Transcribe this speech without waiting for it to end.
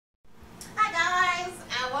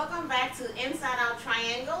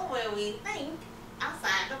we think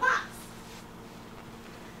outside the box.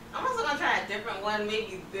 I'm also going to try a different one,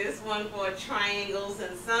 maybe this one for triangles,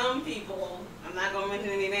 and some people, I'm not going to mention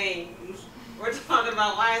any names, we're talking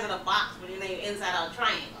about why is it a box when you name inside out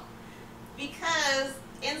triangle? Because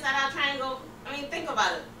inside out triangle, I mean, think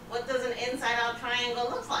about it. What does an inside out triangle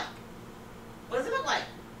look like? What does it look like?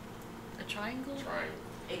 A triangle? Triangle.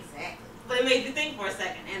 Exactly. But it made you think for a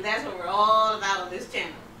second, and that's what we're all about on this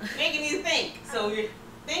channel. Making you think. So you're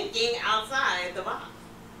thinking outside the box.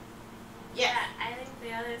 Yeah, I think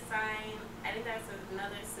the other sign, I think that's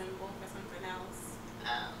another symbol for something else.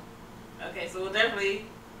 Oh. Okay, so we'll definitely,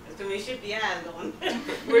 there's too many shifty eyes going.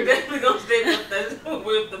 We're definitely going to stay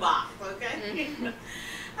with the box, okay?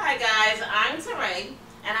 Hi guys, I'm Teray,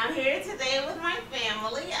 and I'm here today with my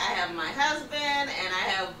family. I have my husband, and I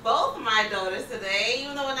have both my daughters today.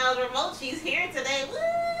 Even though when I was remote, she's here today.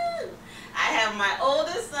 Woo! I have my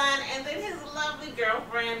oldest son, and then his lovely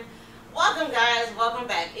girlfriend. Welcome guys, welcome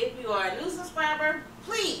back. If you are a new subscriber,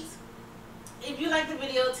 please, if you like the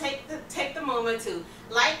video, take the moment to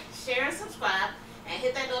like, share, and subscribe, and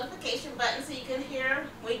hit that notification button so you can hear,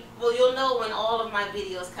 well, you'll know when all of my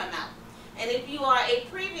videos come out. And if you are a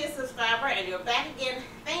previous subscriber and you're back again,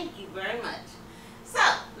 thank you very much. So,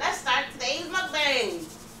 let's start today's mukbang.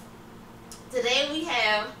 Today we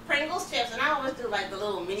have Pringles chips, and I always do like the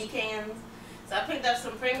little mini cans. So I picked up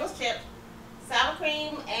some Pringles chips, sour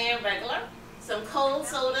cream and regular, some cold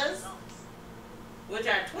sodas, which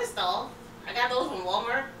are twist off. I got those from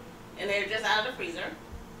Walmart, and they're just out of the freezer.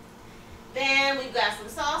 Then we've got some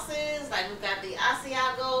sauces, like we've got the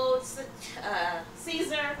Asiago,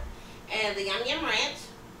 Caesar, and the Yum Yum Ranch.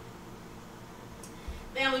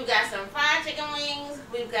 Then we've got some fried chicken wings.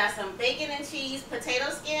 We've got some bacon and cheese potato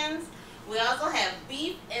skins. We also have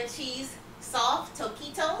beef and cheese soft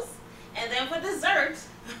Taquitos. And then for dessert,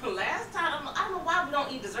 last time, I don't know why we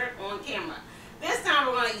don't eat dessert on camera. This time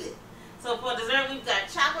we're going to eat it. So for dessert, we've got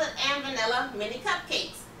chocolate and vanilla mini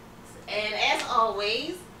cupcakes. And as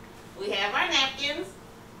always, we have our napkins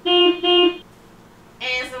and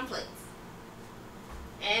some plates.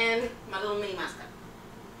 And my little mini mouse cup.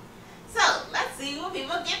 So, let's see what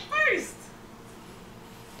people get first.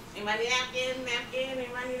 Anybody napkin?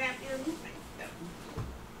 Anybody napkins?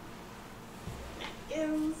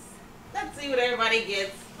 Napkins. Let's see what everybody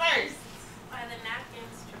gets first. Are the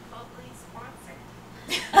napkins Chipotle sponsored?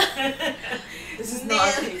 This is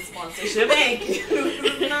not a paid sponsorship. Thank you.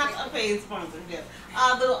 This is not a paid sponsorship.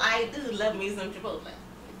 Although I do love me some Chipotle,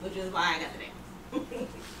 which is why I got the name.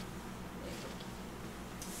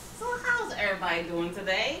 So how's everybody doing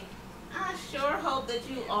today? I sure hope that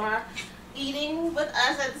you are eating with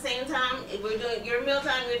us at the same time. If we're doing your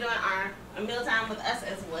mealtime, we're doing our mealtime with us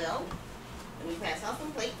as well. Let me pass out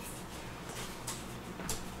some plates.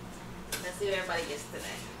 Let's see what everybody gets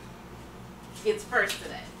today. Gets first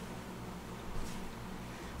today.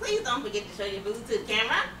 Please don't forget to show your food to the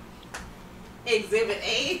camera. Exhibit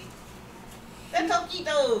A, the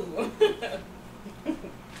Taquito.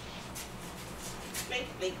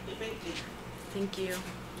 Thank you.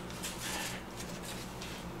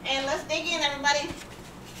 And let's dig in, everybody.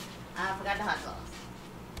 I forgot the hot sauce.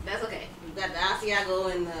 That's okay. We've got the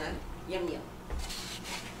Asiago and the Yum Yum.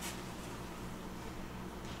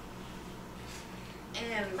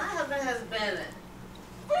 And my husband has been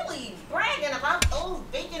really bragging about those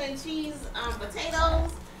bacon and cheese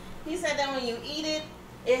potatoes. He said that when you eat it,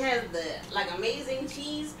 it has the like amazing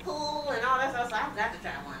cheese pool and all that stuff. So I've got to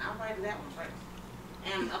try one. I'll probably do that one first.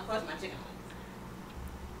 And of course my chicken wings.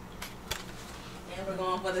 And we're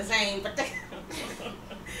going for the same potato.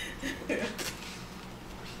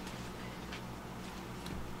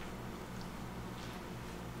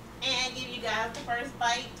 And give you guys the first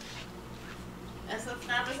bite. A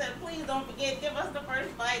subscriber said, please don't forget, give us the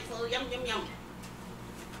first bite. So yum, yum, yum.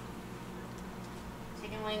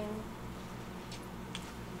 Chicken wing.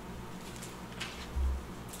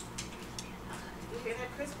 You hear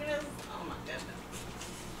that crispiness? Oh my goodness.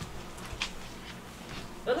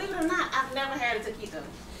 Believe it or not, I've never had a taquito.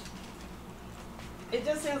 It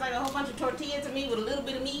just seems like a whole bunch of tortilla to me with a little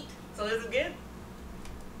bit of meat. So is it good?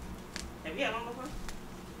 Have you had one before?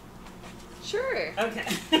 Sure. Okay.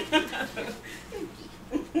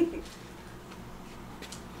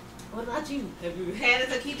 What about you? Have you had a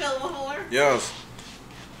taquito before? Yes.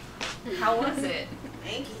 How was it?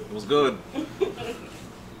 Thank you. It was good.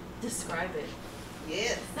 Describe it.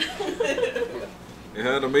 Yes. It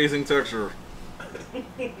had amazing texture.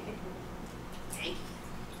 Thank you.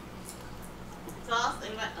 Sauce?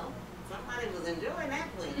 Anybody? Oh, somebody was enjoying that,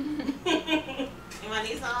 please. Anybody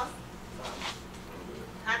need sauce?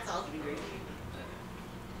 Hot sauce would be great.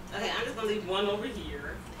 Okay, I'm just just gonna leave one over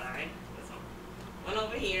here. Alright, this one. One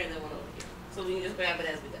over here and then one over here. So we can just grab it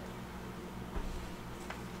as we go.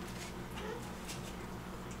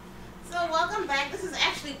 So welcome back. This is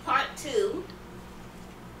actually part 2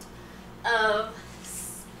 of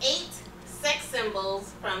 8 sex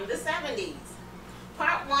symbols from the 70s.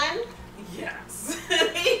 Part 1, yes.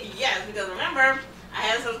 Yes, because remember, I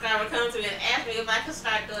had a subscriber come to me and ask me if I could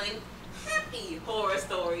start doing happy horror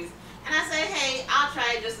stories. And I said, hey, I'll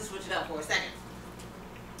try just to switch it up for a second.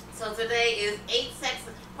 So today is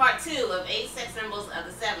part 2 of 8 sex symbols of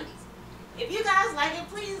the 70s. If you guys like it,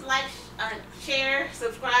 please like, share,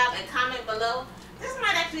 subscribe, and comment below. This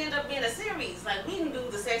might actually end up being a series. Like, we can do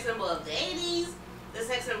the sex symbol of the 80s, the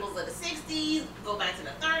sex symbols of the 60s, go back to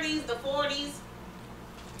the 30s, the 40s.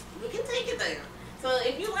 We can take it there. So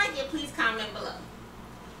if you like it, please comment below.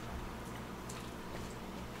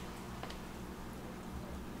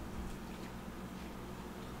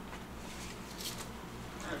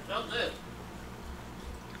 That's so good.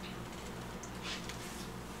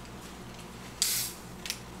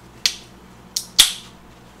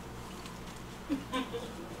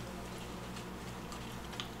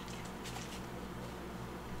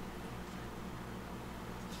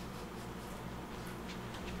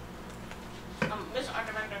 Miss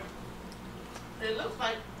Archibald, it looks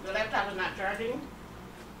like the laptop is not charging,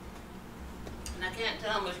 and I can't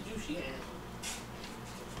tell how much juice she has.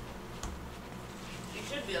 She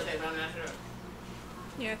should be okay, but I'm not sure.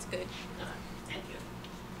 Yeah, it's good. Okay, thank you.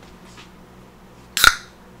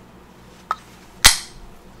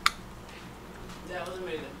 That was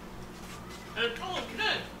amazing. And it's totally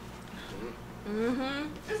good. Mm-hmm.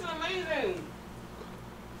 This is amazing.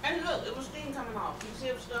 And look, it was steam coming off. You see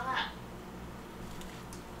it was still hot.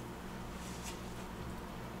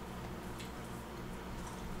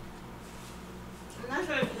 I'm not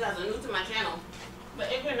sure if you guys are new to my channel,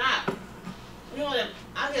 but if you're not, you know that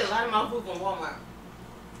I get a lot of my food from Walmart.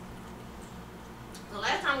 The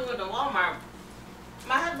last time we went to Walmart,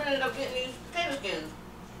 my husband ended up getting these potato skins.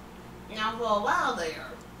 Now for a while there,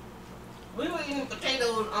 we were eating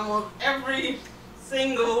potatoes almost every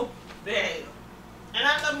single day. And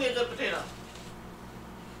I love me a good potato.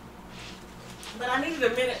 But I needed a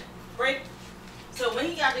minute break. So when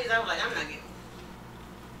he got these, I was like, I'm not getting them.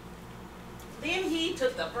 Then he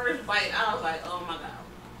took the first bite. I was like, oh my God.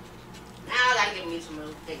 Now I gotta give me some of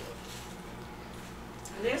those potatoes.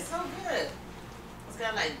 And they're so good. It's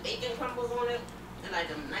got like bacon crumbles on it and like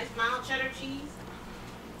a nice mild cheddar cheese.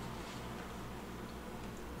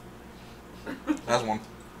 That's one.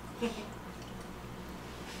 That's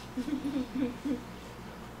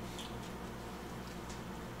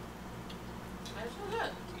so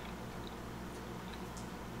good.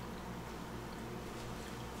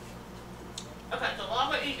 Okay, so while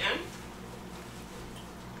we're eating,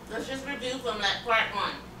 let's just review from that part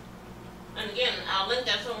 1. And again, I'll link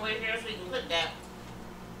that somewhere here so you can click that.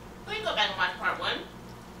 Please go back and watch part 1,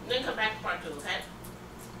 then come back to part 2, okay?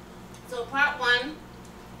 So part 1,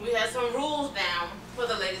 we have some rules down for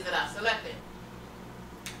the ladies that I've selected.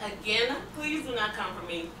 Again, please do not come for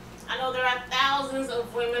me. I know there are thousands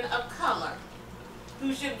of women of color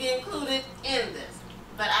who should be included in this,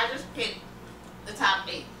 but I just picked the top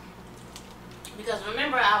 8. Because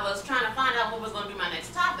remember, I was trying to find out what was going to be my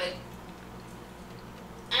next topic,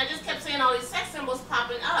 and I just kept seeing all these sex symbols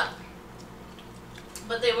popping up,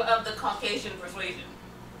 but they were of the Caucasian persuasion.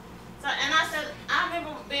 So, and I said, I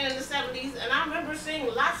remember being in the 70s, and I remember seeing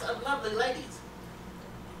lots of lovely ladies.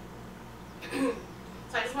 So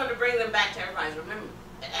I just wanted to bring them back to everybody's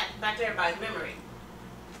memory.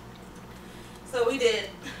 So we did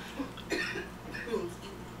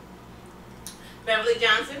Beverly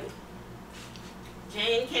Johnson,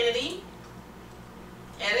 Jayne Kennedy,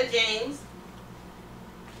 Etta James,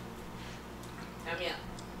 help me out,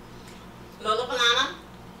 Lola Falana,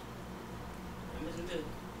 I'm missing 2.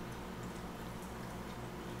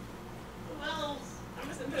 Who else? I'm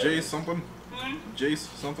missing 2. Jace something? Jace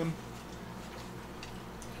something?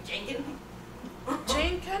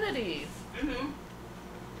 Jayne Kennedy.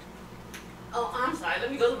 Oh, I'm sorry.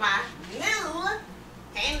 Let me go to my new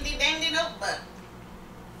handy dandy notebook.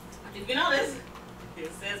 If you notice,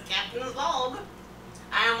 it says Captain's Log.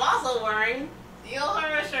 I am also wearing the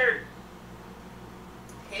Uhura shirt.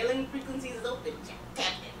 Hailing frequencies is open,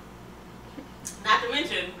 Captain. Not to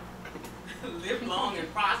mention, live long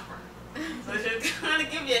and prosper. So it should kind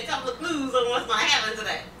of give you a couple of clues on what's going to happen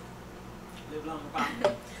today. Live long and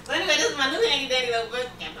prosper. So anyway, this is my new handy dandy notebook,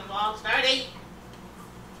 Captain's Log, start date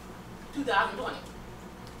 2020.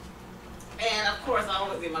 And of course, I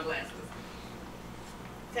always get my glasses.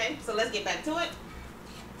 Okay, so let's get back to it.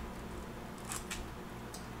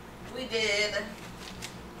 We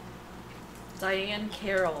Diahann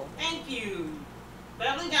Carroll. Thank you.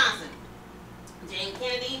 Beverly Johnson. Jayne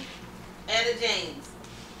Kennedy. Etta James.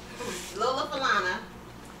 Lola Falana.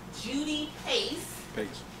 Judy Pace.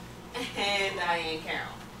 And Diahann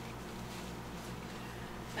Carroll.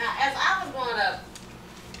 Now, as I was growing up,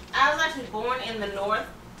 I was actually born in the North,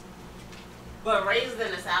 but raised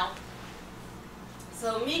in the South.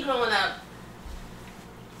 So me growing up,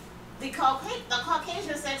 the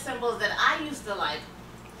Caucasian sex symbols that I used to like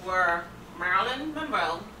were Marilyn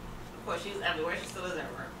Monroe. Of course, she's everywhere. She still is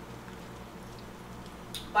everywhere.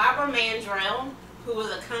 Barbara Mandrell, who was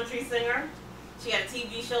a country singer. She had a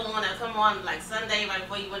TV show on that come on like Sunday right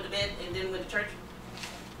before you went to bed and then went to church.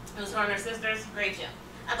 It was her and her sisters. Great show.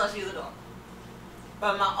 I thought she was adorable.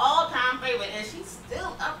 But my all-time favorite, and she's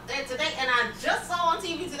still up there today, and I just saw on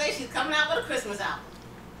TV today she's coming out with a Christmas album.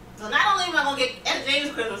 So not only am I going to get Etta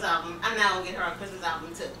James' Christmas album, I'm now going to get her a Christmas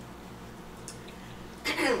album too.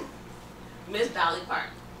 Miss Dolly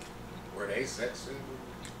Parton. Were they sex symbols?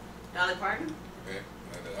 Dolly Parton? Okay.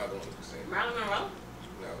 The other one was the same. Marilyn Monroe?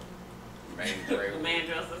 No. Mandrell.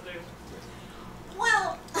 Mandrell sisters.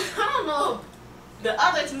 Well, I don't know the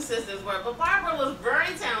other two sisters were, but Barbara was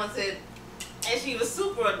very talented and she was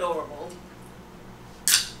super adorable.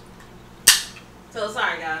 So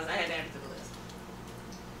sorry guys, I had to add it to the list.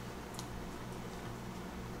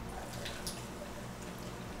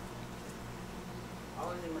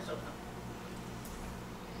 Always in my shoulder.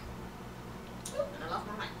 Oop, and I lost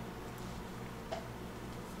my mic.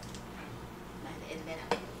 I had to edit that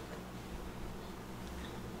out.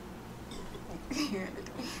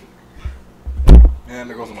 And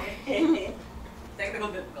there goes the mic.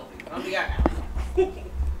 Technical difficulties. I'll be alright.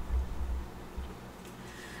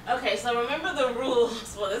 Okay, so remember the rules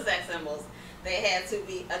for the sex symbols. They had to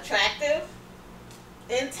be attractive,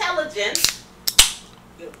 intelligent,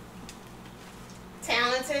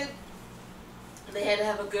 talented. They had to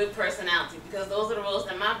have a good personality because those are the rules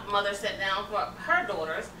that my mother set down for her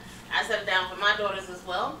daughters. I set it down for my daughters as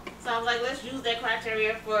well. So I was like, let's use that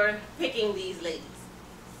criteria for picking these ladies.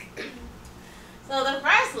 So the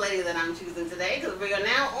first lady that I'm choosing today, because we are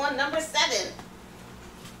now on number 7.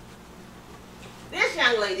 This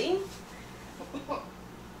young lady,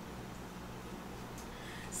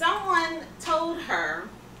 someone told her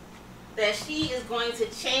that she is going to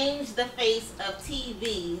change the face of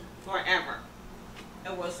TV forever.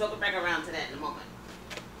 And we'll circle back around to that in a moment.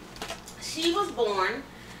 She was born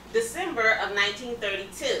December of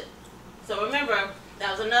 1932. So remember,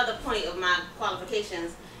 that was another point of my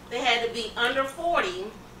qualifications. They had to be under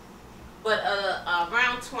 40, but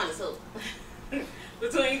around 20, so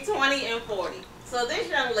between 20 and 40. So this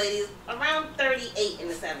young lady is around 38 in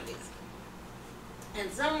the 70s.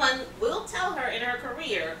 And someone will tell her in her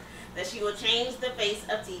career that she will change the face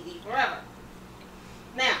of TV forever.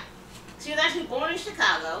 Now, she was actually born in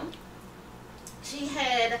Chicago. She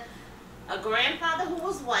had a grandfather who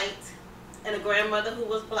was white and a grandmother who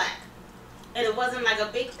was black. And it wasn't like a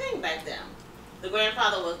big thing back then. The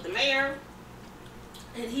grandfather was the mayor,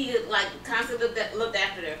 and he like constantly looked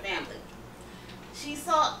after their family. They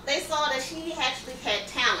saw that she actually had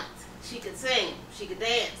talent. She could sing, she could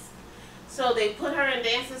dance. So they put her in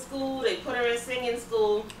dancing school, they put her in singing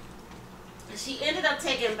school. She ended up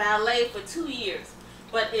taking ballet for 2 years,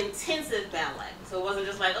 but intensive ballet. So it wasn't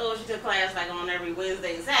just like, oh, she took class like on every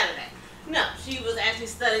Wednesday and Saturday. No, she was actually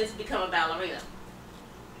studying to become a ballerina.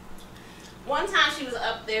 One time she was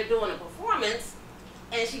up there doing a performance,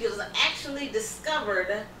 and she was actually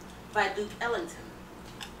discovered by Duke Ellington.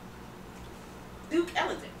 Duke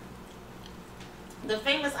Ellington, the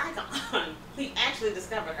famous icon, he actually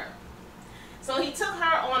discovered her. So he took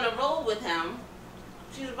her on a road with him.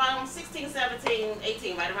 She was about 16, 17,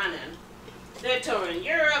 18, right around then. They're touring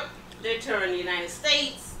Europe, they're touring the United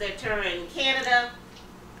States, they're touring Canada.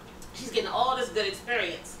 She's getting all this good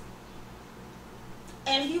experience.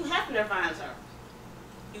 And Hugh Hefner finds her.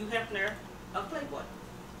 Hugh Hefner of Playboy.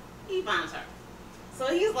 He finds her. So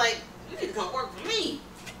he's like, you need to come work for me.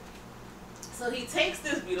 So he takes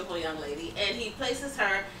this beautiful young lady and he places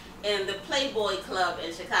her in the Playboy Club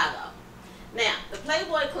in Chicago. Now, the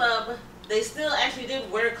Playboy Club, they still actually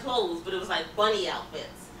did wear clothes, but it was like bunny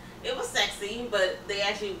outfits. It was sexy, but they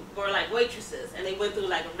actually were like waitresses, and they went through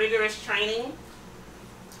like a rigorous training.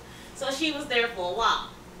 So she was there for a while.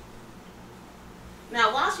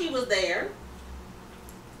 Now, while she was there,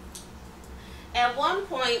 at one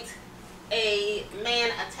point, a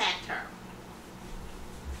man attacked her.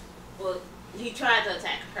 Well, he tried to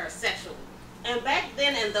attack her sexually. And back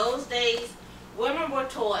then, in those days, women were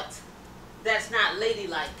taught that's not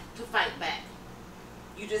ladylike to fight back.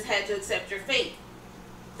 You just had to accept your fate.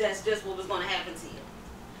 That's just what was going to happen to you.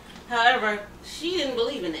 However, she didn't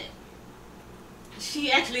believe in it. She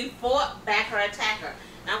actually fought back her attacker.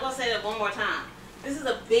 Now, I'm going to say that one more time. This is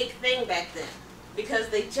a big thing back then because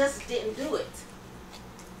they just didn't do it.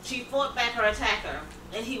 She fought back her attacker,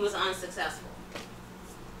 and he was unsuccessful.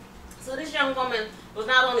 So this young woman was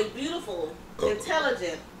not only beautiful,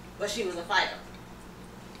 intelligent, but she was a fighter.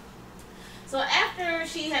 So after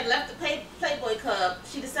she had left the Playboy Club,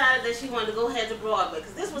 she decided that she wanted to go ahead to Broadway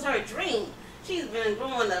because this was her dream. She's been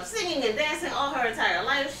growing up singing and dancing all her entire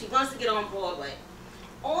life. She wants to get on Broadway.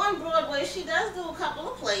 On Broadway, she does do a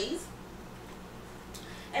couple of plays.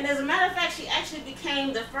 And as a matter of fact, she actually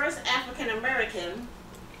became the first African American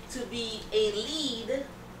to be a lead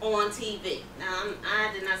on TV. Now,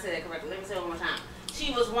 I did not say that correctly. Let me say it one more time.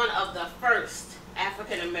 She was one of the first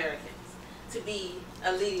African Americans to be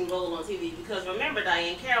a leading role on TV because remember,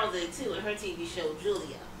 Diahann Carroll did too in her TV show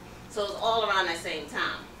Julia. So it was all around that same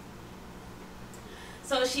time.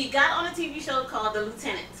 So she got on a TV show called The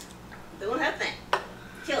Lieutenant, doing her thing,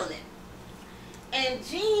 killing it. And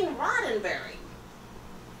Gene Roddenberry.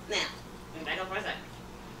 Now, let me back up for a second.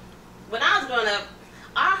 When I was growing up,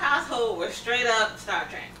 our household was straight up Star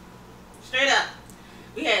Trek. Straight up.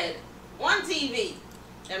 We had one TV,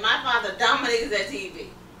 and my father dominated that TV.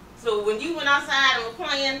 So when you went outside and were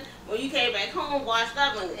playing, when you came back home, washed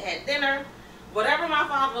up and had dinner, whatever my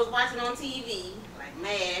father was watching on TV, like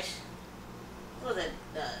MASH, what was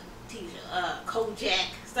that TV show, Kojak,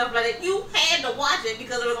 stuff like that, you had to watch it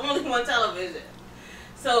because there was only one television.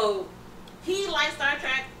 So he liked Star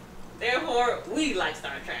Trek, therefore we liked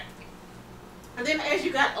Star Trek. And then as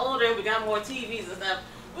you got older and we got more TVs and stuff,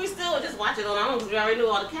 we still would just watch it on our own because we already knew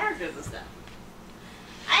all the characters and stuff.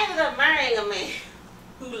 I ended up marrying a man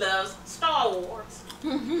who loves Star Wars.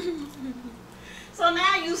 So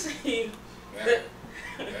now you see... Better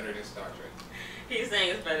than Star Trek. He's saying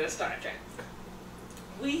it's better than Star Trek.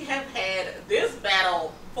 We have had this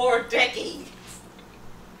battle for decades.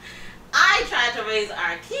 I tried to raise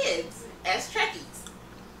our kids as Trekkies.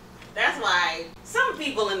 That's why some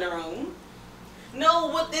people in the room know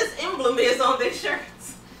what this emblem is on their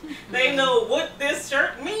shirts. They know what this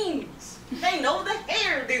shirt means. They know the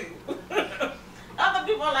hairdo. Other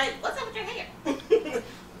people are like, what's up with your hair?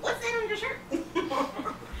 What's that on your shirt?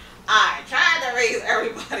 I tried to raise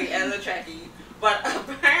everybody as a Trekkie, but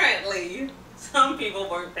apparently some people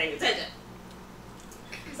weren't paying attention.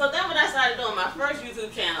 So then when I started doing my first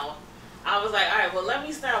YouTube channel, I was like, all right, well, let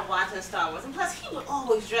me start watching Star Wars. And plus, he would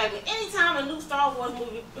always drag me. Anytime a new Star Wars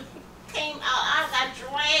movie came out, I got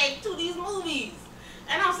dragged to these movies.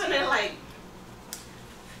 And I'm sitting there like,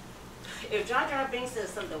 if Jar Jar Binks says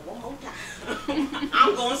something one more time,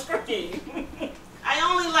 I'm going to scream. I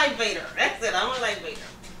only like Vader. That's it. I only like Vader.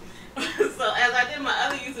 So as I did my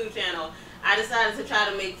other YouTube channel, I decided to try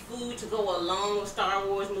to make food to go along with Star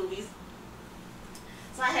Wars movies.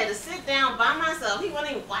 So I had to sit down by myself. He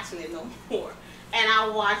wasn't even watching it no more. And I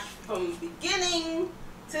watched from beginning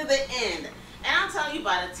to the end. And I'm telling you,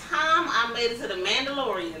 by the time I made it to The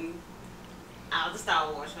Mandalorian, I was a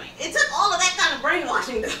Star Wars fan. It took all of that kind of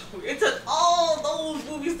brainwashing though. It took all those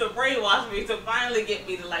movies to brainwash me to finally get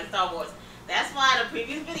me to like Star Wars. That's why in the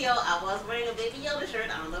previous video, I was wearing a Baby Yoda shirt.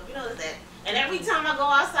 I don't know if you noticed that. And every time I go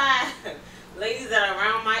outside, ladies that are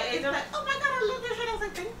around my age are like, oh my God, I love this shirt. I was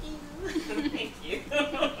like, thank you. Thank you.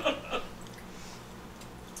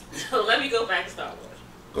 So let me go back to Star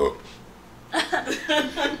Wars.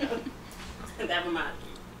 That reminds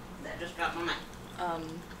me. That just dropped my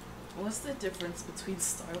mind. What's the difference between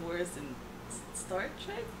Star Wars and Star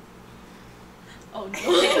Trek? Oh no.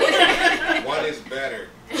 One is better.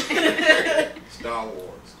 Star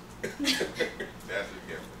Wars. That's the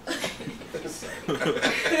difference.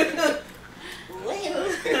 Well,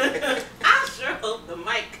 I sure hope the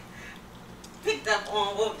mic picked up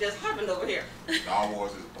on what just happened over here. Star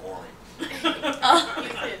Wars is boring. You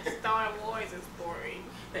said Star Wars is boring.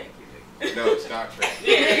 Thank you. No, Star Trek.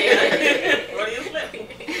 Yeah. What are you flipping?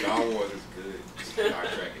 Star Wars is good. Star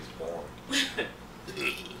Trek is boring.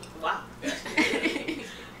 Wow.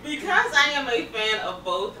 Because I am a fan of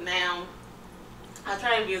both now, I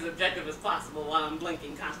try and be as objective as possible while I'm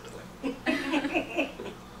blinking constantly.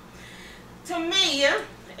 To me,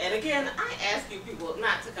 and again, I ask you people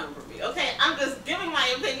not to come for me, okay? I'm just giving my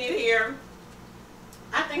opinion here.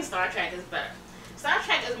 I think Star Trek is better. Star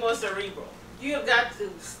Trek is more cerebral. You have got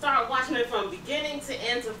to start watching it from beginning to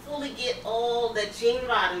end to fully get all that Gene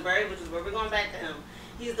Roddenberry, which is where we're going back to him,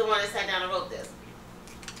 he's the one that sat down and wrote this.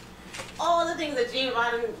 All the things that Gene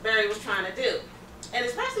Roddenberry was trying to do. And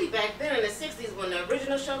especially back then in the 60s when the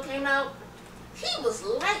original show came out, he was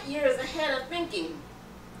light years ahead of thinking.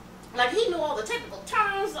 Like he knew all the technical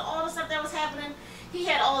terms, all the stuff that was happening. He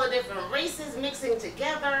had all the different races mixing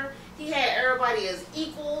together. He had everybody as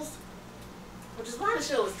equals, which is why the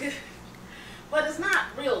show is good. But it's not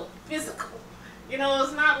real physical. You know,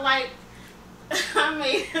 it's not like, I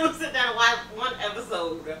made him sit down and watch one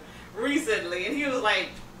episode recently, and he was like,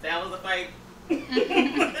 that was a fight.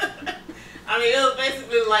 I mean, it was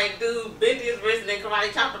basically like, dude bent his wrist and then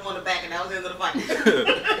karate chopped him on the back, and that was the end of the fight.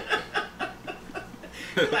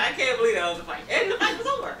 Like, I can't believe that was the fight. And the fight was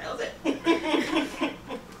over. That was it.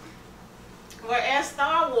 Whereas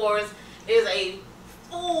Star Wars is a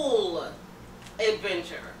full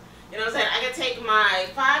adventure. You know what I'm saying? I could take my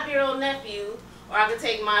 5-year-old nephew, or I could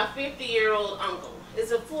take my 50-year-old uncle.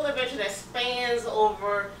 It's a full adventure that spans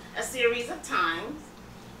over a series of times.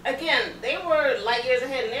 Again, they were light years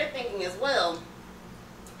ahead in their thinking as well.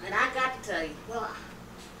 And I got to tell you, well,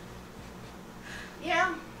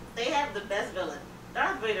 yeah, they have the best villain.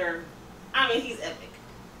 Darth Vader, I mean, he's epic.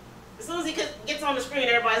 As soon as he gets on the screen,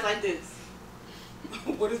 everybody's like this.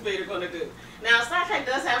 What is Vader going to do? Now, Star Trek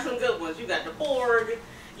does have some good ones. You got the Borg,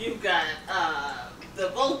 you've got the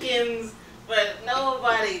Vulcans, but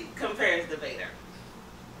nobody compares to Vader.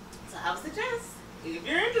 So I would suggest, if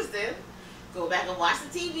you're interested, go back and watch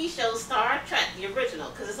the TV show Star Trek, the original,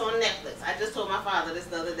 because it's on Netflix. I just told my father this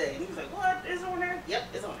the other day, and he was like, what? It's on there? Yep,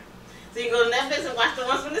 it's on there. So you can go to Netflix and watch the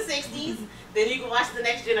ones from the 60s, then you can watch The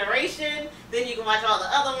Next Generation, then you can watch all the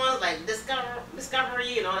other ones like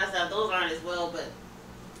Discovery and all that stuff. Those aren't as well, but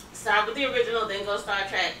start with the original, then go Star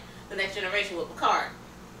Trek, The Next Generation with Picard.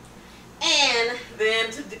 And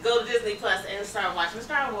then to go to Disney Plus and start watching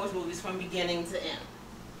Star Wars movies from beginning to end.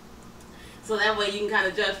 So that way you can kind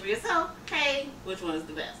of judge for yourself, hey, which one is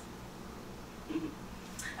the best.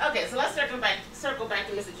 Okay, so let's circle back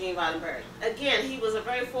to Mr. Gene Roddenberry. Again, he was a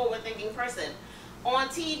very forward-thinking person. On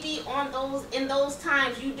TV, in those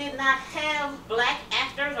times, you did not have black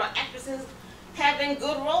actors or actresses having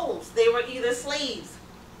good roles. They were either slaves,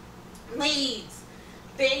 maids,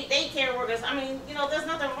 daycare workers. I mean, you know, there's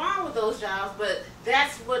nothing wrong with those jobs, but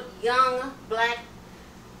that's what young black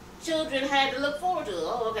children had to look forward to.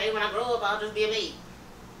 Oh, okay, when I grow up, I'll just be a maid.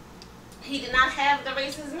 He did not have the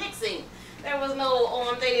races mixing. There was no,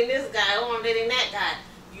 oh, I'm dating this guy, oh, I'm dating that guy.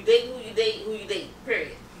 You date who you date,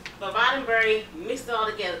 period. But Roddenberry mixed it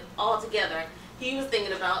all together. He was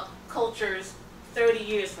thinking about cultures 30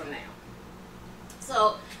 years from now.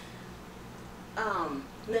 So,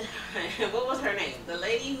 what was her name? The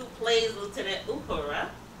lady who plays Lieutenant Uhura,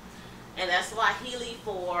 and that's Swahili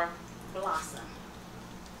for Blossom.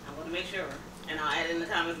 I want to make sure, and I'll add it in the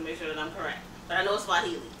comments to make sure that I'm correct. But I know it's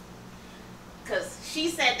Swahili. Because she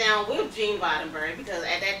sat down with Gene Roddenberry, because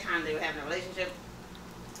at that time they were having a relationship.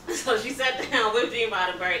 So she sat down with Gene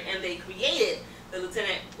Roddenberry and they created the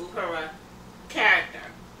Lieutenant Uhura character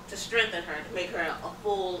to strengthen her, to make her a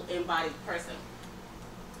full embodied person.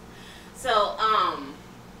 So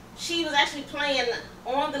she was actually playing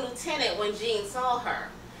on the Lieutenant when Gene saw her.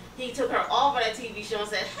 He took her off of that TV show and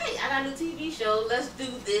said, hey, I got a new TV show, let's do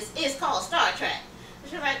this. It's called Star Trek. And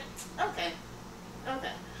she was like, okay.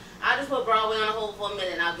 I'll just put Broadway on hold for a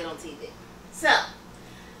minute and I'll get on TV. So,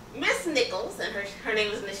 Miss Nichols, and her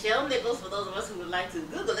name is Nichelle Nichols, for those of us who would like to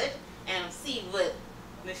Google it and see what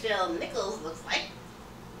Nichelle Nichols looks like.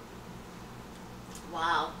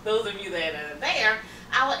 Wow, those of you that are there,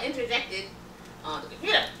 I will interject it on the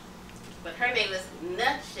computer. But her name is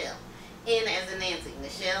Nichelle, N as in Nancy,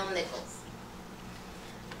 Nichelle Nichols.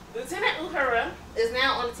 Lieutenant Uhura is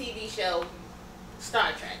now on the TV show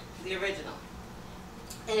Star Trek, the original.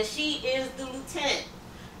 And she is the lieutenant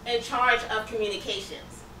in charge of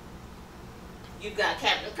communications. You've got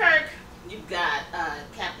Captain Kirk. You've got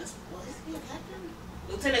Captain. What is he a captain?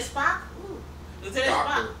 Lieutenant Spock. Ooh. Lieutenant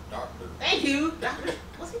Spock. Doctor. Thank you, Doctor.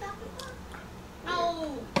 Was he Doctor Spock?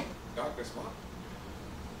 No. Doctor Spock.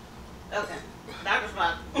 Okay, Doctor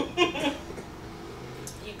Spock.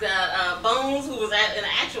 You've got Bones, who was an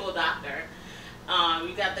actual doctor.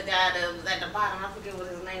 You got the guy that was at the bottom, I forget what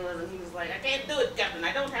his name was, and he was like, I can't do it, Captain,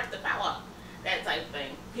 I don't have the power. That type of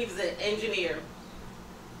thing. He was an engineer.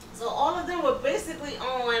 So all of them were basically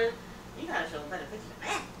on, you gotta show a better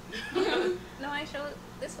picture. No, I showed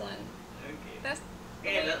this one. Okay. That's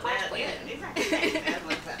exactly. That's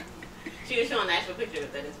what's up. She was showing the actual picture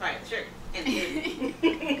that inspired the shirt. And the,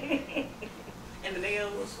 and the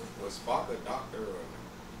nails. Was Spock a doctor or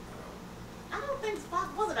I don't think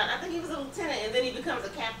Spock was a doctor. I think he was a lieutenant, and then he becomes a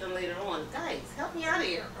captain later on. Guys, help me out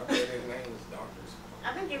here. I think his name was Dr. Spock.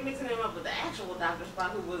 I think you're mixing him up with the actual Dr.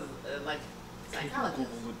 Spock, who was like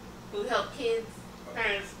psychologist, who helped kids,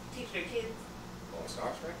 parents teach their kids. On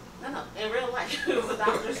Star Trek? No, in real life, it was a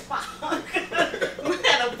Dr. Spock who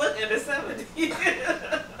had a book in the 70s.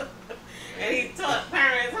 And he taught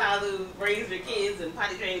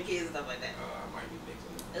stuff like that. I might be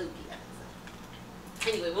mixing it. Oh,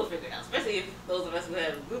 yeah. Anyway, we'll figure it out. Especially if those of us who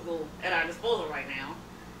have Google at our disposal right now.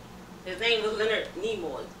 His name was Leonard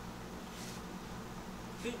Nimoy.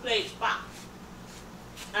 He played Spock.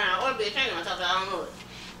 I ought to be ashamed of myself, but I don't know it.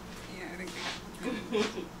 Yeah, I think they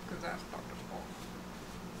got because that's Dr. Spock.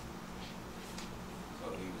 So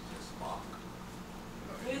he was just Spock.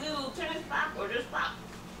 He's either Lieutenant Spock or just Spock.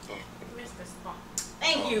 Mr. Spock.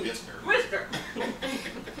 Thank you. Mr.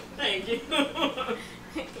 Thank you.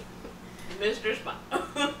 Mr. Spock.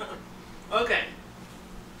 Okay.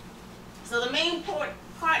 So the main part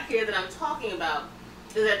here that I'm talking about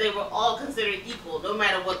is that they were all considered equal, no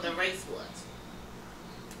matter what the race was.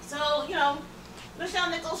 So, you know,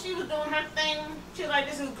 Nichelle Nichols, she was doing her thing. She was like,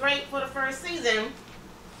 this is great for the first season.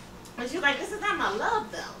 And she was like, this is not my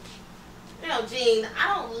love, though. You know, Jayne,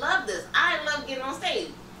 I don't love this. I love getting on stage,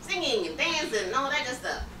 singing and dancing and all that good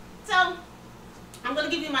stuff. So, I'm going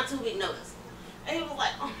to give you my 2-week notice. And he was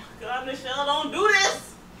like, oh my God, Nichelle, don't do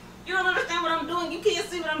this. You don't understand what I'm doing. You can't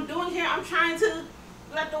see what I'm doing here. I'm trying to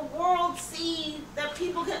let the world see that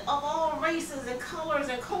people of all races and colors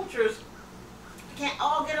and cultures can't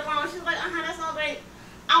all get along. She's like, that's all great.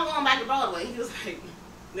 I'm going back to Broadway. He was like,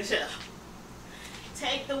 Nichelle,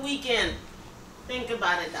 take the weekend. Think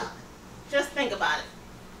about it, Doc. Just think about it.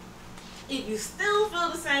 If you still feel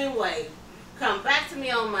the same way, come back to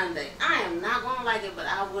me on Monday. I am not going to like it, but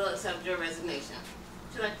I will accept your resignation.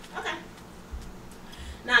 She's like, okay.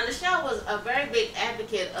 Now, Nichelle was a very big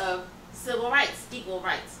advocate of civil rights, equal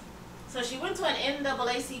rights. So she went to an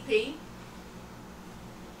NAACP.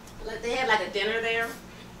 Like they had like a dinner there.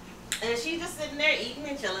 And she's just sitting there eating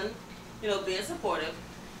and chilling, you know, being supportive.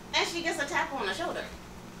 And she gets a tap on the shoulder.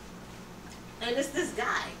 And it's this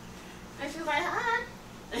guy. And she's like, hi.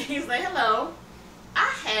 And he's like, hello.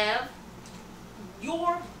 I have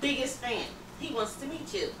your biggest fan. He wants to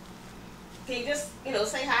meet you. Can you just, you know,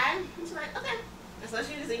 say hi? And she's like, okay. And so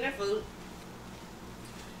she's just eating her food.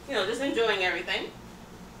 You know, just enjoying everything.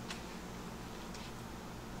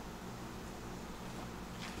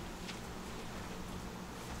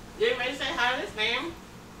 Getting ready to say hi to this man.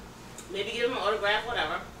 Maybe give him an autograph,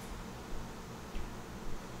 whatever.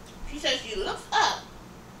 She says she looks up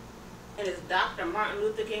and it's Dr. Martin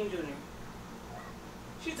Luther King Jr.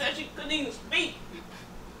 She said she couldn't even speak.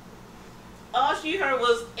 All she heard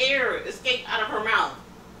was air escape out of her mouth.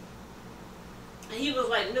 And he was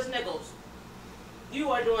like, Miss Nichols,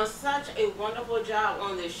 you are doing such a wonderful job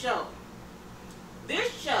on this show.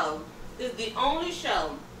 This show is the only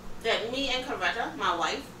show that me and Coretta, my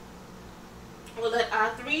wife, will let our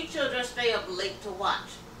 3 children stay up late to watch.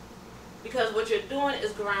 Because what you're doing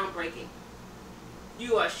is groundbreaking.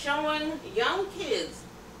 You are showing young kids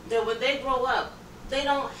that when they grow up, they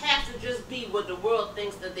don't have to just be what the world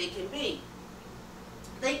thinks that they can be.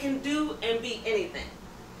 They can do and be anything.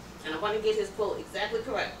 And I want to get his quote exactly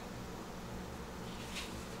correct.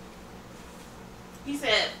 He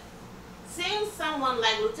said, seeing someone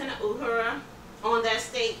like Lieutenant Uhura on that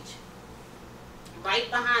stage, right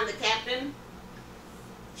behind the captain,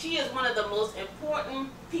 she is one of the most important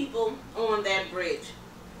people on that bridge.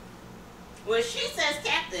 When she says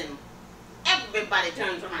captain, everybody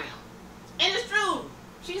turns around. And it's true.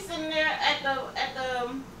 She's sitting there at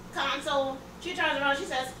the console. She turns around, she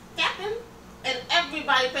says, captain, and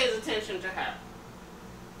everybody pays attention to her.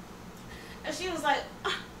 And she was like,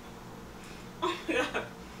 oh my God,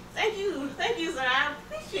 thank you, sir. I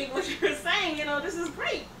appreciate what you're saying. You know, this is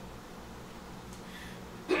great.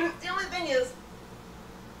 The only thing is,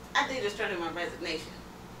 I did just turn in my resignation.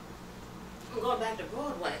 I'm going back to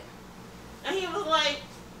Broadway. And he was like,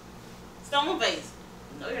 stone face.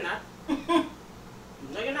 No, you're not.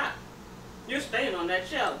 No, you're not. You're staying on that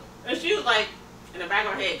show. And she was like, in the back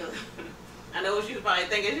of her head, because I know what she was probably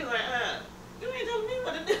thinking. She was like, you ain't telling me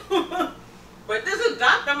what to do. But this is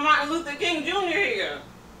Dr. Martin Luther King Jr. here.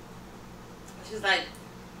 She's like,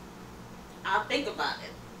 I'll think about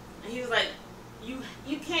it. And he was like,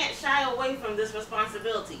 you can't shy away from this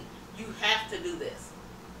responsibility. You have to do this.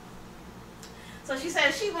 So she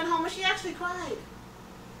said she went home and she actually cried.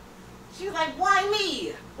 She was like, why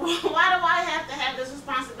me? Why do I have to have this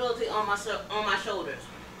responsibility on my shoulders?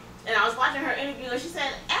 And I was watching her interview and she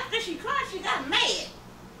said after she cried, she got mad.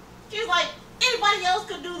 She was like, anybody else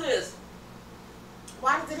could do this.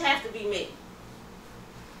 Why does it have to be me?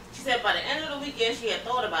 She said by the end of the weekend, she had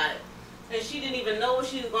thought about it. And she didn't even know what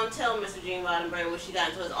she was going to tell Mr. Gene Roddenberry when she got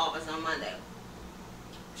into his office on Monday.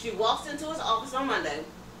 She walks into his office on Monday.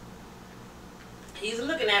 He's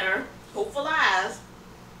looking at her, hopeful eyes.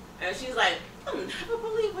 And she's like, I'll never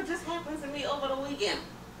believe what just happened to me over the weekend.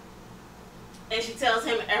 And she tells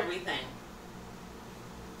him everything.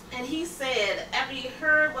 And he said, after he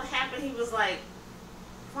heard what happened, he was like,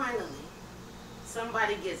 finally,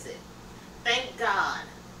 somebody gets it. Thank God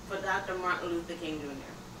for Dr. Martin Luther King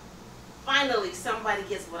Jr. Finally, somebody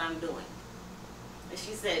gets what I'm doing. And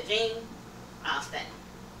she said, Jayne, I'll stay.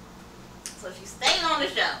 So she stayed on the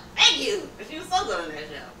show. Thank you. And she was so good on that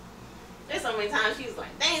show. There's so many times she was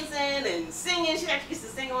like dancing and singing. She actually used to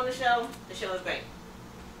sing on the show. The show was great.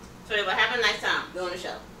 So they were having a nice time doing the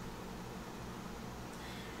show.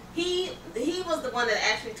 He was the one that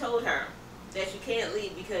actually told her that you can't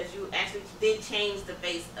leave because you actually did change the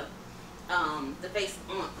face of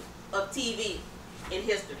TV in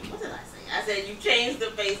history. What did I say? I said you changed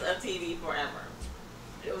the face of TV forever.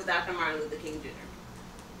 It was Dr. Martin Luther King Jr.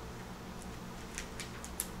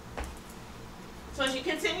 So she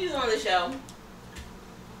continues on the show.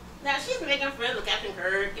 Now she's making friends with Captain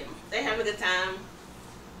Kirk and they're having a good time.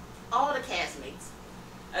 All the castmates.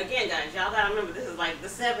 Again, guys, y'all gotta remember this is like the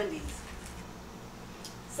 70s.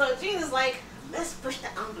 So Jayne is like, let's push the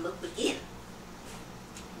envelope again.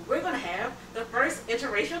 We're gonna have the first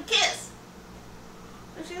interracial kiss.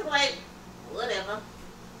 And she's like, whatever.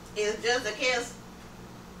 It's just a kiss.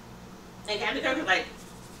 And Captain Kirk was like,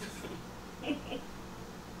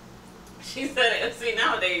 she said it. See,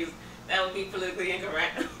 nowadays, that would be politically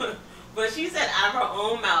incorrect. But she said out of her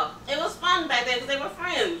own mouth. It was fun back then because they were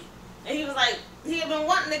friends. And he was like, he had been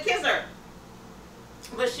wanting to kiss her.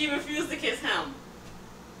 But she refused to kiss him.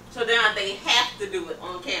 So now they have to do it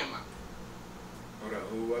on camera. Hold on,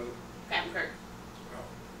 who was it? Captain Kirk. Oh.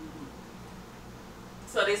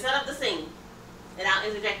 So they set up the scene. And I'll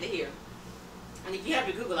interject it here. And if you have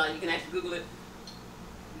to Google it, you can actually Google it.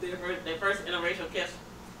 Their first interracial kiss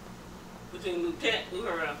between Lieutenant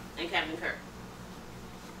Uhura and Captain Kirk.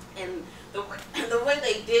 And the way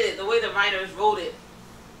they did it, the way the writers wrote it,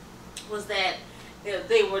 was that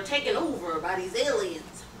they were taken over by these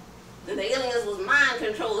aliens. And the aliens was mind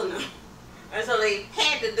controlling them. And so they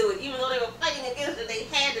had to do it. Even though they were fighting against it, they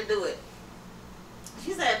had to do it.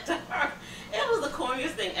 She said to her, it was the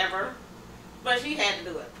corniest thing ever. But she had to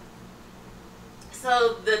do it.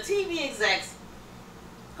 So the TV execs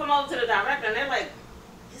come over to the director and they're like,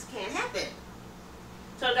 this can't happen.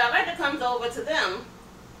 So the director comes over to them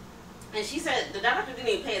and she said the director didn't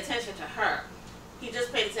even pay attention to her. He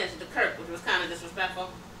just paid attention to Kirk, which was kind of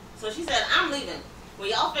disrespectful. So she said, I'm leaving. When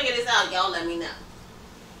y'all figure this out, y'all let me know.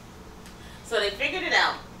 So they figured it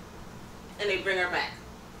out and they bring her back.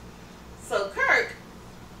 So Kirk,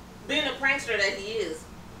 being a prankster that he is,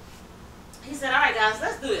 he said, all right guys,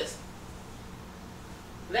 let's do this.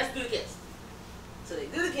 Let's do the kiss. So they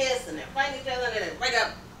do the kiss and they're fighting each other and then they break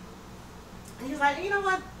up. And he's like, you know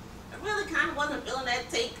what? I really kind of wasn't feeling that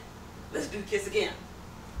take. Let's do the kiss again.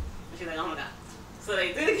 And she's like, oh my God. So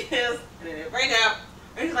they do the kiss and then they break up.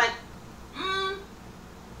 And he's like,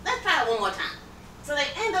 let's try it one more time. So they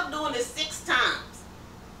end up doing this 6 times.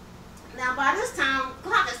 Now by this time,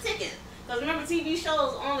 clock is ticking. Because remember, TV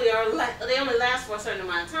shows only last for a certain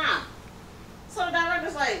amount of time. So the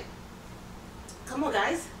director's like, come on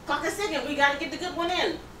guys, clock is ticking. We got to get the good one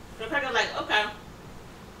in. So Kirk was like, okay.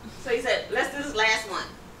 So he said, let's do this last one.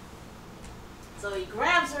 So he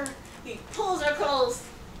grabs her, he pulls her close,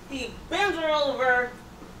 he bends her over,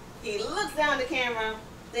 he looks down the camera,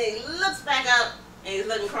 then he looks back up, and he's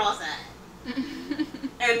looking cross-eyed.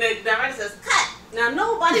 And the director says, cut! Now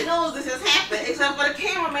nobody knows this has happened except for the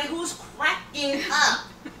cameraman who's cracking up.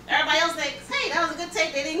 Everybody else thinks, hey, that was a good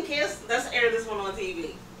take, they didn't kiss, let's air this one on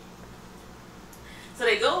TV. So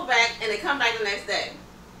they go back and they come back the next day.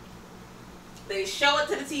 They show it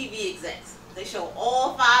to the TV execs. They show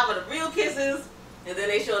all 5 of the real kisses, and then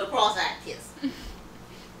they show the cross-eyed kiss.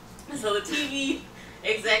 So the TV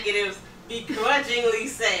executives begrudgingly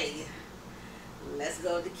say, let's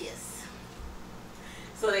go to kiss.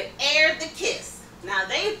 So they aired the kiss. Now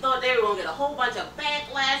they thought they were going to get a whole bunch of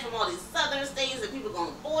backlash from all these southern states and people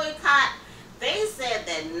going to boycott. They said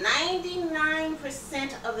that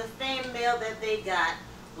 99% of the fan mail that they got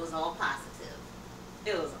was all positive.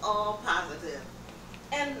 It was all positive.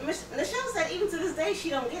 And Nichelle said even to this day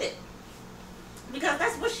she don't get it. Because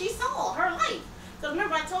that's what she saw, her life. Because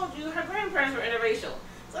remember I told you her grandparents were interracial.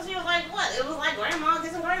 So she was like, what? It was like grandma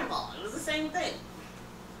kissing grandpa. It was the same thing.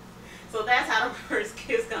 So that's how the first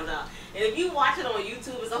kiss comes out. And if you watch it on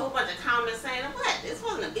YouTube, it's a whole bunch of comments saying, what? This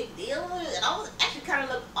wasn't a big deal. It always actually kind of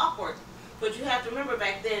looked awkward. But you have to remember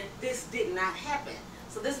back then, this did not happen.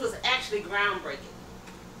 So this was actually groundbreaking.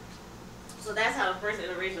 So that's how the first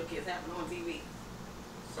interracial kiss happened on TV.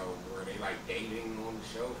 So were they like dating on the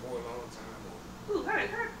show for a long time? Or? Who, her and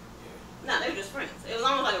Kirk? Yeah. No, they were just friends. It was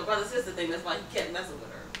almost like a brother-sister thing. That's why he kept messing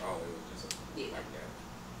with her. Oh, it was just Yeah. like that.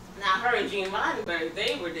 Now her and Gene Roddenberry,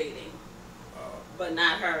 they were dating, but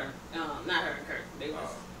not her and Kirk. They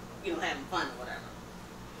was, having fun or whatever.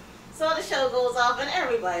 So the show goes off, and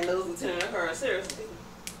everybody knows Lieutenant Uhura. Seriously,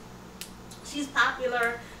 she's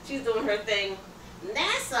popular. She's doing her thing.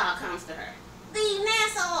 Nassau comes to her. The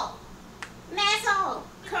Nassau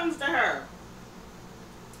comes to her,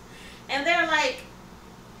 and they're like,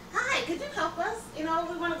 "Hi, could you help us? We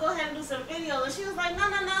want to go ahead and do some videos." And she was like,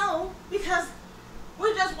 "No, because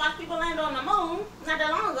we just watched people land on the moon not that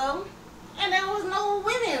long ago, and there was no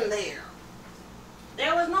women there.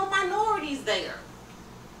 There was no minorities there."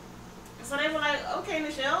 So they were like, "Okay,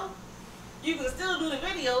 Nichelle, you can still do the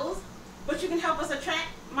videos, but you can help us attract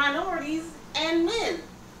minorities and men."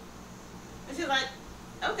 And she's like,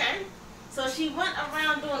 "Okay." So she went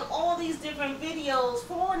around doing all these different videos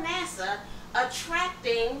for NASA,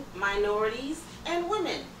 attracting minorities and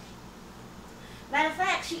women. Matter of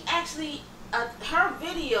fact, she actually, her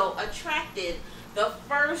video attracted the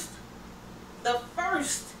first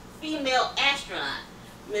female astronaut,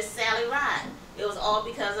 Miss Sally Ride. It was all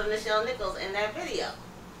because of Nichelle Nichols in that video.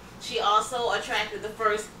 She also attracted the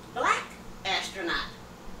first black astronaut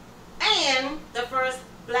and the first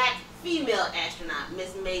black female astronaut,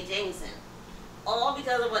 Miss Mae Jameson. All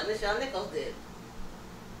because of what Nichelle Nichols did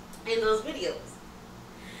in those videos.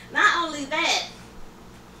 Not only that,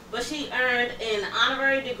 but she earned an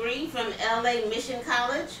honorary degree from LA Mission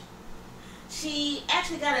College. She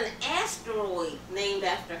actually got an asteroid named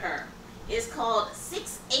after her. It's called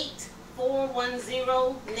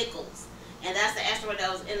 68410 Nichols. And that's the asteroid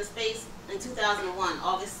that was in space in 2001,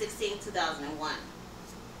 August 16, 2001.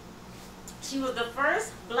 She was the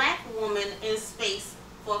first black woman in space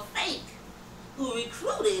for fake, who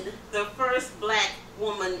recruited the first black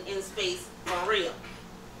woman in space for real.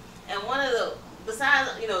 And one of the, besides,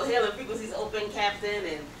 hailing frequencies, open captain,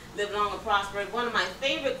 and live long and prosper, one of my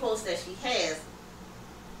favorite quotes that she has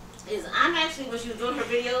is, "I'm actually, when she was doing her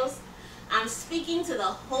videos, I'm speaking to the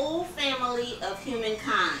whole family of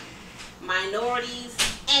humankind, minorities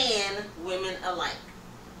and women alike."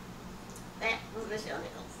 That was Nichelle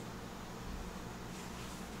Nichols.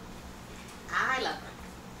 I love her.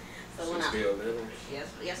 So She's still living?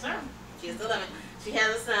 Yes, sir. She's still living. She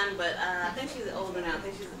has a son, but I think she's older now. I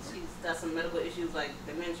think she's got some medical issues like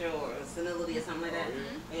dementia or senility or something like that.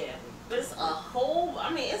 Yeah. But it's a whole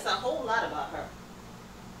lot about her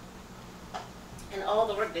and all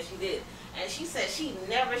the work that she did. And she said she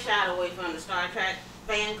never shied away from the Star Trek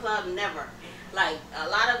fan club, never. Like, a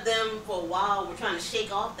lot of them for a while were trying to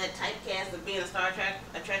shake off that typecast of being a Star Trek,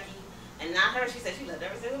 a Trekkie, and not her. She said she loved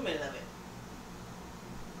every single minute of it.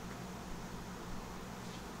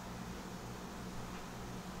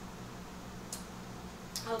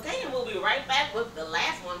 Okay, and we'll be right back with the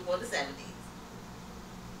last one for the 70s.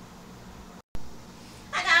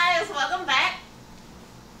 Hi guys, welcome back.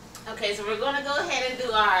 Okay, so we're going to go ahead and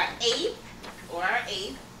do our eighth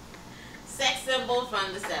sex symbol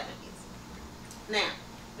from the 70s. Now,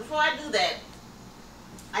 before I do that,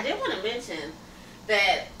 I did want to mention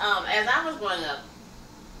that as I was growing up,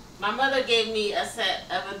 my mother gave me a set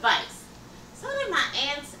of advice. So did my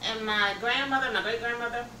aunts and my grandmother, my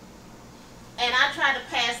great-grandmother. And I try to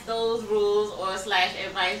pass those rules or slash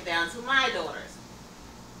advice down to my daughters.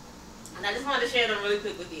 And I just wanted to share them really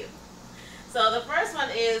quick with you. So the first one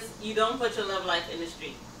is, you don't put your love life in the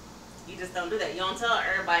street. You just don't do that. You don't tell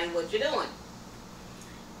everybody what you're doing.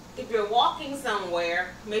 If you're walking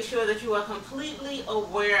somewhere, make sure that you are completely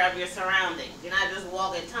aware of your surroundings. You're not just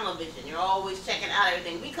walking tunnel vision. You're always checking out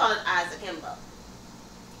everything. We call it eyes akimbo.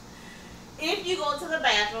 If you go to the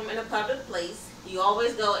bathroom in a public place, you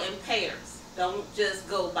always go in pairs. Don't just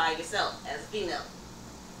go by yourself as a female.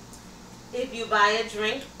 If you buy a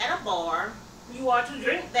drink at a bar, you are to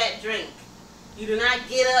drink that drink. You do not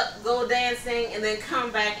get up, go dancing, and then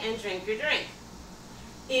come back and drink your drink.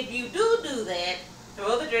 If you do that,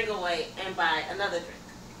 throw the drink away and buy another drink.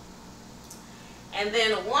 And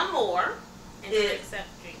then one more. And don't accept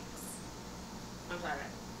drinks. I'm sorry.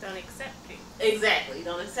 Don't accept drinks. Exactly.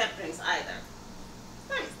 Don't accept drinks either.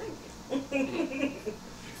 Nice, thank you.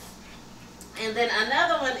 And then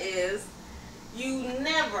another one is, you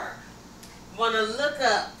never want to look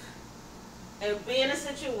up and be in a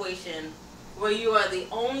situation where you are the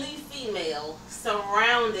only female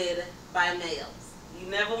surrounded by males. You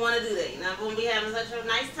never want to do that. You never want to be having such a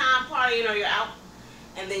nice time partying, or you're out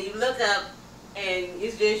and then you look up and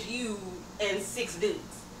it's just you and 6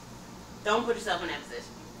 dudes. Don't put yourself in that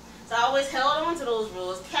position. So I always held on to those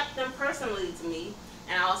rules, kept them personally to me,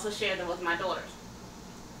 and I also shared them with my daughters.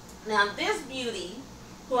 Now this beauty,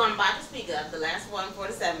 who I'm about to speak of, the last one for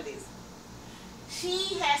the 70s,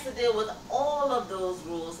 she has to deal with all of those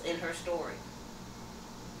rules in her story.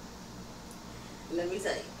 Let me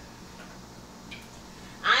tell you.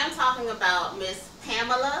 I am talking about Miss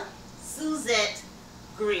Pamela Suzette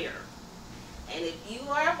Grier. And if you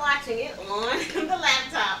are watching it on the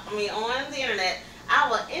laptop, on the internet, I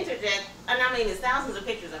will interject, and I mean, there's thousands of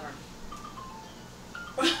pictures of her.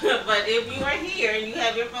 But if you are here and you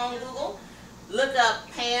have your phone Google, look up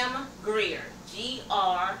Pam Grier,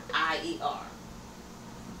 G-R-I-E-R.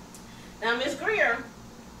 Now, Miss Grier,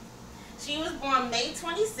 she was born May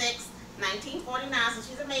 26, 1949, so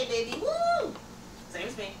she's a May baby. Woo! Same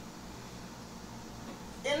as me.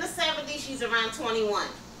 In the 70s, she's around 21.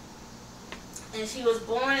 And she was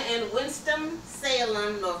born in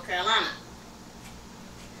Winston-Salem, North Carolina.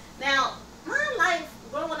 Now, my life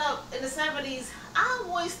growing up in the 70s, I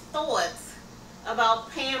always thought about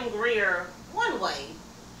Pam Grier one way.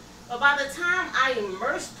 But by the time I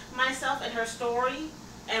immersed myself in her story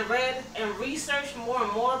and read and researched more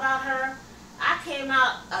and more about her, I came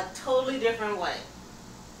out a totally different way.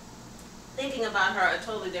 Thinking about her a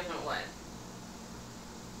totally different way.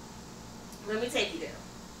 Let me take you there.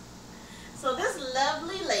 So this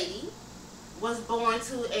lovely lady was born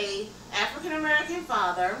to a African-American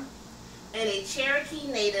father and a Cherokee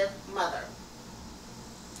Native mother.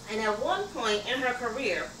 And at one point in her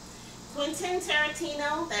career, Quentin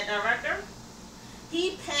Tarantino, that director,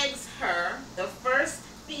 he pegs her the first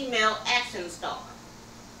female action star.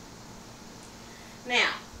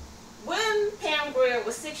 Now, when Pam Grier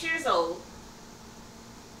was 6 years old,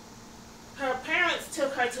 her parents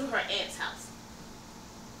took her to her aunt's house.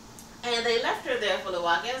 And they left her there for a little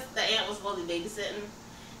while. I guess the aunt was supposed to be babysitting.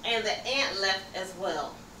 And the aunt left as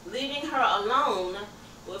well, leaving her alone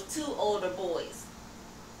with two older boys.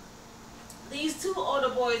 These two older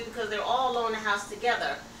boys, because they're all alone in the house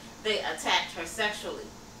together, they attacked her sexually.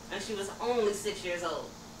 And she was only 6 years old.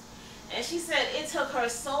 And she said it took her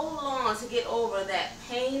so long to get over that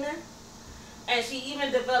pain. And she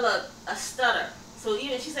even developed a stutter. So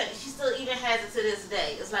even she said she still even has it to this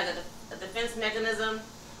day. It's like a defense mechanism.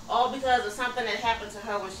 All because of something that happened to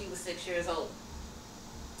her when she was 6 years old.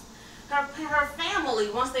 Her family,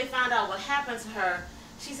 once they found out what happened to her,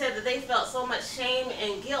 she said that they felt so much shame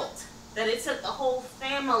and guilt that it took the whole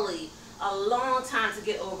family a long time to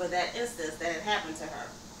get over that instance that had happened to her.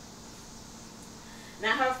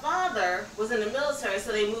 Now, her father was in the military,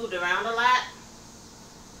 so they moved around a lot.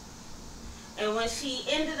 And when she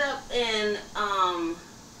ended up in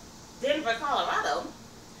Denver, Colorado,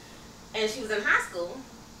 and she was in high school,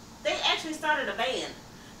 they actually started a band,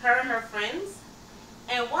 her and her friends,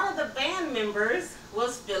 and one of the band members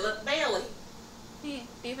was Philip Bailey. Hey,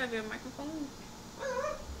 do you have your microphone?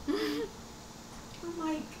 I'm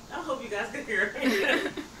like, I hope you guys can hear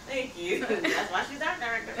me. Thank you. That's why she's our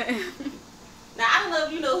director. Now, I don't know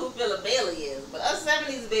if you know who Philip Bailey is, but us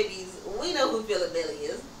 70's babies, we know who Philip Bailey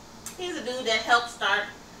is. He's a dude that helped start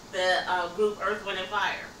the group Earth, Wind &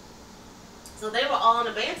 Fire. So they were all in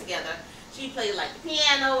a band together. She played like the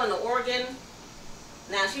piano and the organ.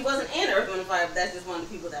 Now, she wasn't in Earth, Wind & Fire, but that's just one of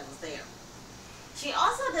the people that was there. She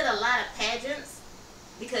also did a lot of pageants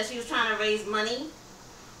because she was trying to raise money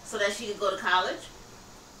so that she could go to college.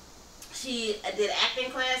 She did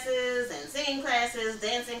acting classes and singing classes,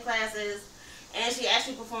 dancing classes, and she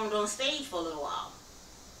actually performed on stage for a little while.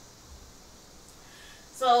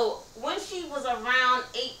 So when she was around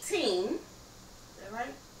 18, is that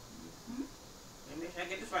right? Let me make sure I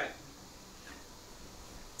get this right.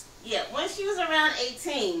 Yeah, when she was around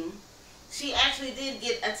 18, she actually did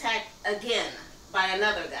get attacked again by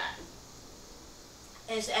another guy.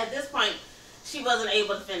 And at this point, she wasn't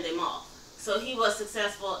able to fend him off. So he was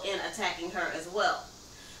successful in attacking her as well.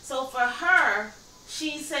 So for her,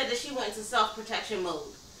 she said that she went into self-protection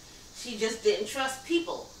mode. She just didn't trust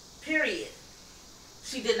people, period.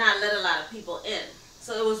 She did not let a lot of people in.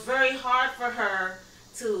 So it was very hard for her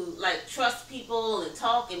to like trust people and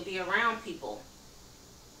talk and be around people.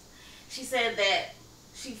 She said that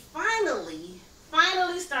she finally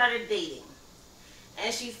started dating.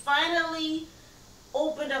 And she finally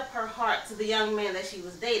opened up her heart to the young man that she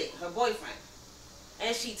was dating, her boyfriend.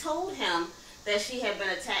 And she told him that she had been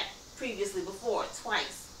attacked previously before,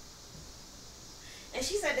 twice. And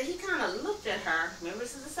she said that he kind of looked at her, remember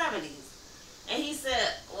this is the 70s, and he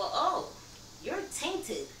said, well, oh, you're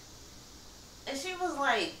tainted. And she was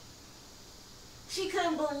like, she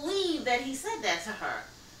couldn't believe that he said that to her.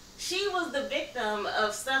 She was the victim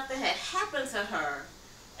of stuff that had happened to her,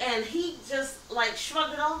 and he just like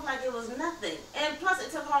shrugged it off like it was nothing. And plus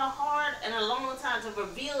it took her hard and a long time to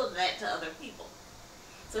reveal that to other people.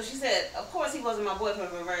 So she said, of course he wasn't my boyfriend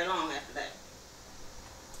for very long after that.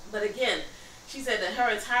 But again, She said that her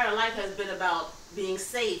entire life has been about being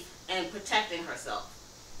safe and protecting herself.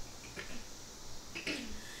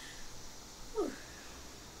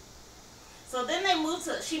 So then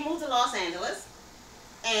she moved to Los Angeles,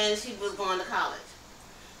 and she was going to college.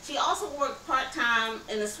 She also worked part-time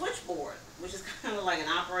in the switchboard, which is kind of like an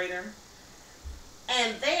operator.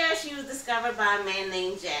 And there she was discovered by a man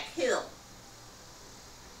named Jack Hill.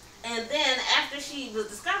 And then after she was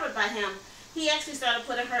discovered by him, he actually started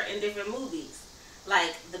putting her in different movies,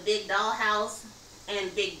 like The Big Dollhouse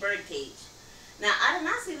and Big Birdcage. Now, I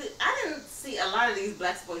didn't see a lot of these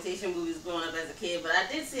blaxploitation movies growing up as a kid, but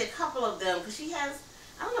I did see a couple of them, because she has,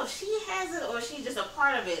 I don't know if she has it or she's just a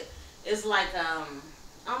part of it. It's like,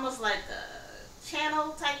 almost like a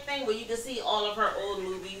channel type thing where you can see all of her old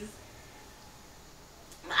movies.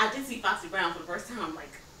 I did see Foxy Brown for the first time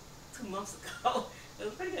like 2 months ago. It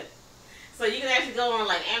was pretty good. So you can actually go on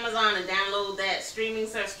like Amazon and download that streaming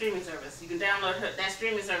service. You can download that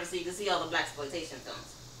streaming service so you can see all the blaxploitation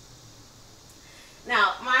films.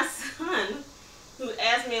 Now, my son, who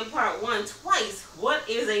asked me in part 1 twice, what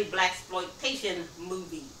is a blaxploitation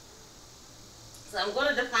movie? So I'm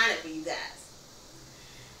going to define it for you guys.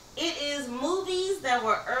 It is movies that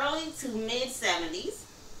were early to mid-70s.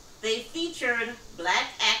 They featured black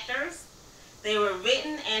actors. They were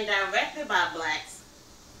written and directed by blacks.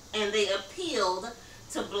 And they appealed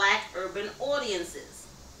to black urban audiences.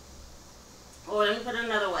 Or let me put it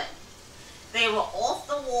another way. They were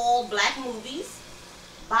off-the-wall black movies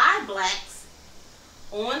by blacks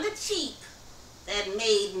on the cheap that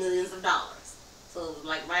made millions of dollars. So it was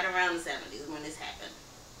like right around the 70s when this happened.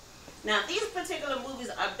 Now, these particular movies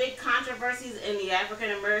are big controversies in the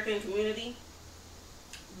African American community.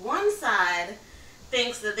 One side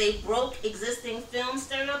thinks that they broke existing film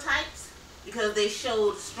stereotypes because they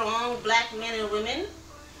showed strong black men and women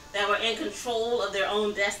that were in control of their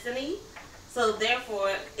own destiny. So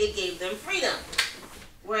therefore, it gave them freedom.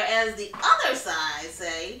 Whereas the other side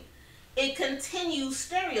say it continues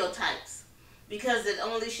stereotypes because it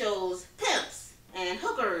only shows pimps and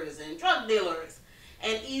hookers and drug dealers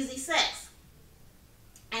and easy sex.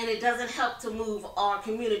 And it doesn't help to move our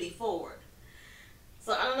community forward.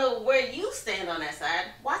 So I don't know where you stand on that side.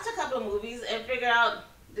 Watch a couple of movies and figure out,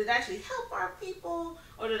 did it actually help our people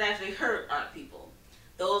or did it actually hurt our people?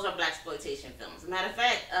 Those are blaxploitation films. Matter of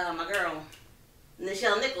fact, my girl,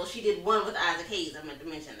 Nichelle Nichols, she did one with Isaac Hayes. I meant to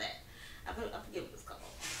mention that. I forget what it's called.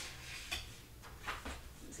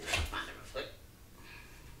 Let's see if I can find it real quick.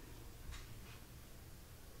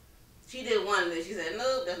 She did one and then she said,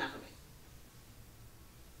 nope, that's not for me.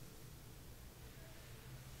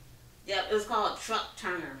 Yep, it was called Truck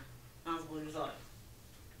Turner. I was going to saw it.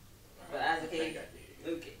 But Isaac Hayes.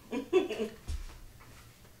 Okay.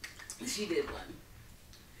 She did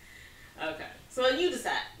one. Okay. So you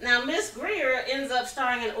decide. Now, Miss Grier ends up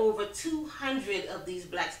starring in over 200 of these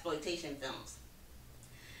blaxploitation films.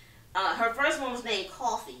 Her first one was named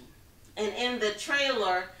Coffee. And in the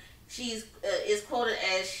trailer, she's is quoted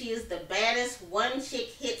as, she is the baddest one-chick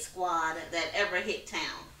hit squad that ever hit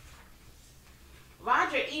town.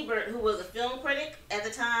 Roger Ebert, who was a film critic at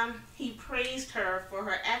the time, he praised her for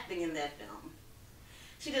her acting in that film.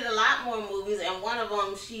 She did a lot more movies, and one of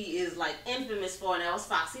them she is like infamous for, and that was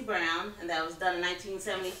Foxy Brown, and that was done in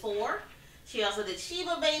 1974. She also did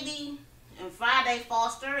Sheba Baby and Friday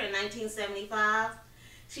Foster in 1975.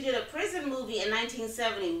 She did a prison movie in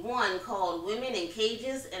 1971 called Women in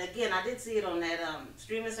Cages, and again, I did see it on that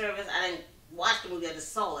streaming service. I didn't watch the movie, I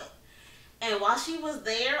just saw it. And while she was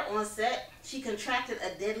there on set, she contracted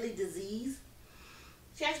a deadly disease.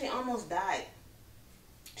 She actually almost died.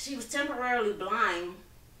 She was temporarily blind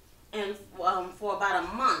and for about a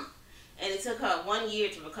month, and it took her 1 year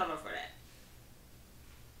to recover for that.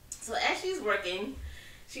 So as she's working,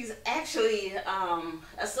 she's actually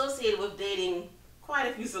associated with dating quite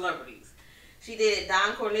a few celebrities. She dated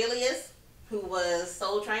Don Cornelius, who was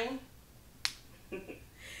Soul Train.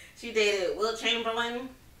 She dated Wilt Chamberlain,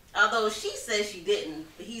 although she says she didn't,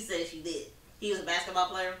 but he says she did. He was a basketball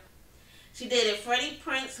player. She dated Freddie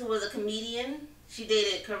Prinze, who was a comedian. She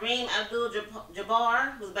dated Kareem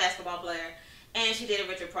Abdul-Jabbar, who was a basketball player. And she dated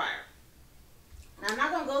Richard Pryor. Now, I'm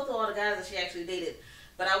not going to go through all the guys that she actually dated,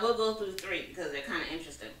 but I will go through 3 because they're kind of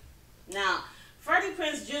interesting. Now, Freddie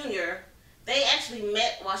Prinze Jr., they actually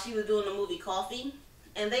met while she was doing the movie Coffee.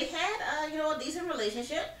 And they had, a decent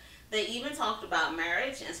relationship. They even talked about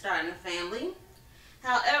marriage and starting a family.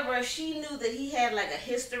 However, she knew that he had like a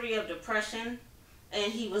history of depression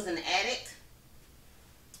and he was an addict.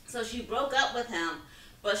 So she broke up with him,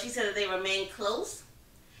 but she said that they remained close.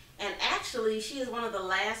 And actually, she is one of the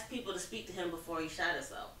last people to speak to him before he shot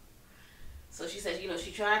himself. So she said,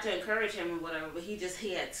 she tried to encourage him and whatever, but he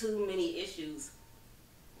had too many issues.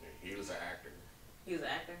 He was an actor. He was an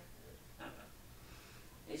actor? Okay.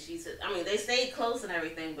 And she said, they stayed close and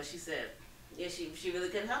everything, but she said, yeah, she really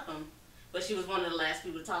couldn't help him. But she was one of the last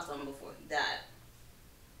people to talk to him before he died.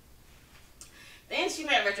 Then she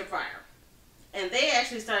met Richard Pryor. And they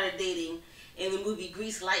actually started dating in the movie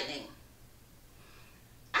Grease Lightning.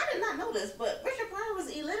 I did not know this, but Richard Pryor was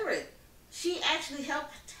illiterate. She actually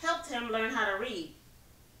helped him learn how to read.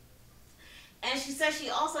 And she said she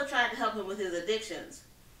also tried to help him with his addictions.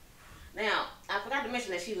 Now, I forgot to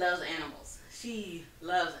mention that she loves animals. She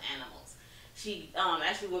loves animals. She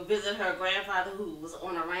actually would visit her grandfather who was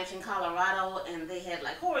on a ranch in Colorado, and they had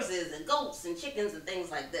like horses and goats and chickens and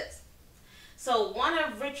things like this. So one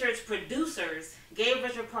of Richard's producers gave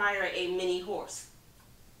Richard Pryor a mini horse.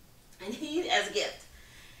 And as a gift,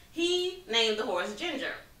 he named the horse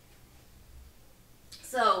Ginger.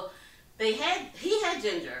 So he had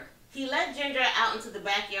Ginger. He let Ginger out into the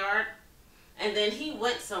backyard, and then he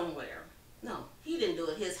went somewhere. No, he didn't do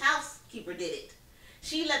it. His housekeeper did it.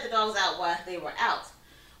 She let the dogs out while they were out.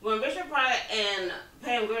 When Richard Pryor and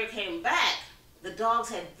Pam Grier came back, the dogs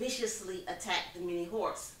had viciously attacked the mini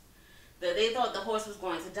horse. They thought the horse was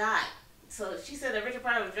going to die. So she said that Richard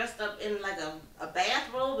Pryor was dressed up in like a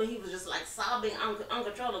bathrobe, and he was just like sobbing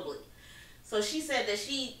uncontrollably. So she said that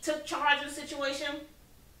she took charge of the situation.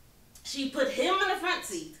 She put him in the front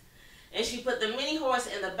seat, and she put the mini horse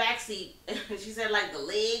in the back seat. And she said like the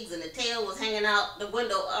legs and the tail was hanging out the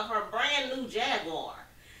window of her brand new Jaguar.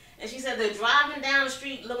 And she said they're driving down the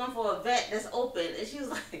street looking for a vet that's open. And she was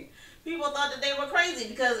like, people thought that they were crazy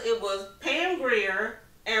because it was Pam Grier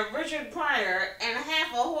and Richard Pryor and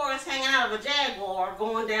half a horse hanging out of a Jaguar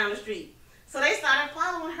going down the street. So they started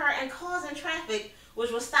following her and causing traffic,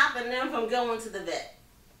 which was stopping them from going to the vet.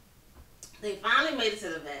 They finally made it to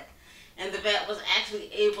the vet, and the vet was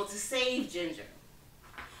actually able to save Ginger.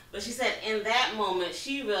 But she said in that moment,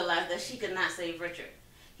 she realized that she could not save Richard.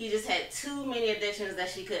 He just had too many addictions that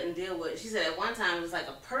she couldn't deal with. She said at one time it was like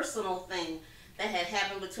a personal thing that had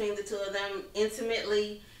happened between the two of them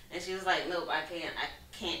intimately, and she was like, nope, I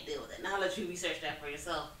can't deal with it. Now I'll let you research that for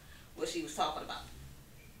yourself, what she was talking about.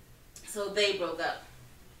 So they broke up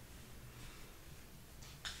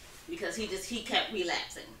because he kept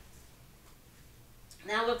relapsing.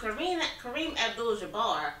 Now with Kareem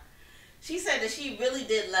Abdul-Jabbar, she said that she really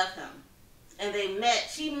did love him. And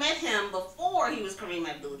she met him before he was Kareem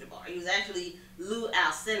Abdul-Jabbar. He was actually Lou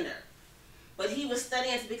Alcindor. But he was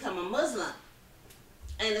studying to become a Muslim.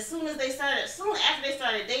 And soon after they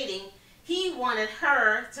started dating, he wanted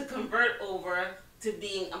her to convert over to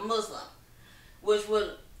being a Muslim, which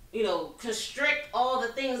would, constrict all the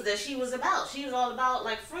things that she was about. She was all about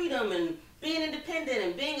like freedom and being independent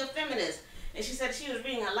and being a feminist. And she said she was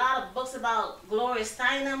reading a lot of books about Gloria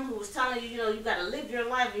Steinem, who was telling you, you got to live your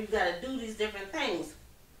life and you got to do these different things.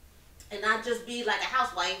 And not just be like a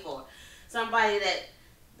housewife or somebody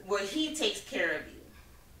where he takes care of you.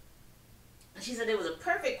 And she said there was a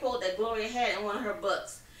perfect quote that Gloria had in one of her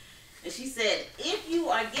books. And she said, if you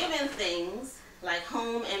are given things like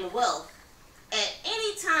home and wealth, at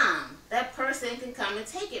any time, that person can come and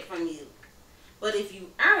take it from you. But if you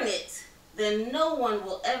earn it, then no one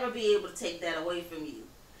will ever be able to take that away from you.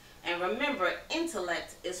 And remember,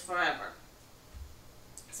 intellect is forever.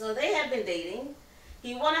 So they had been dating.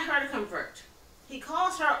 He wanted her to convert. He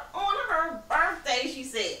calls her on her birthday, she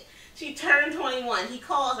said. She turned 21. He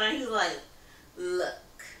calls her and he's like,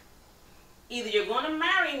 look, either you're going to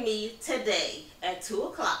marry me today at 2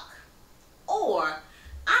 o'clock, or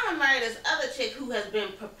I'm going to marry this other chick who has been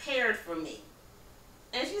prepared for me.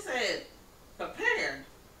 And she said, prepared?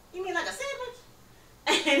 You mean like a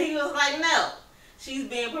sandwich? And he was like, no, she's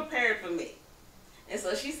being prepared for me. And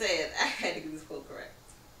so she said, I had to get this quote correct.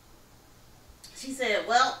 She said,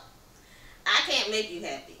 well, I can't make you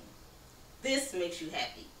happy. This makes you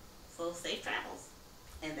happy. So safe travels.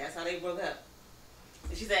 And that's how they broke up.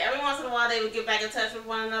 And she said every once in a while they would get back in touch with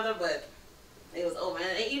one another, but it was over.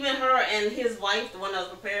 And even her and his wife, the one that was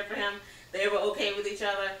prepared for him, they were okay with each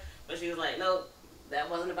other. But she was like, nope, that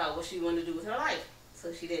wasn't about what she wanted to do with her life.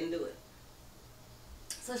 So she didn't do it.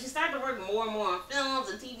 So she started to work more and more on films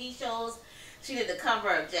and TV shows. She did the cover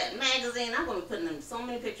of Jet magazine. I'm going to be putting in so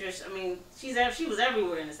many pictures. I mean, she was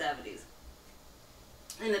everywhere in the 70s.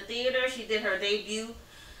 In the theater, she did her debut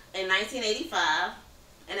in 1985.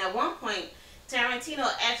 And at one point, Tarantino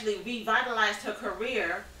actually revitalized her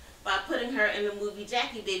career by putting her in the movie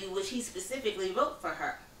Jackie Baby, which he specifically wrote for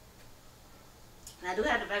her. And I do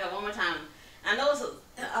have to back up one more time. I know it's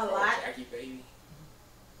a lot. Jackie Baby.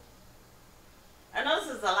 I know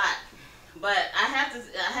this is a lot, but I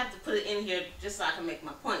have to put it in here just so I can make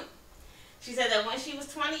my point. She said that when she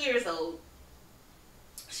was 20 years old,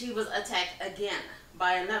 she was attacked again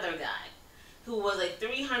by another guy who was a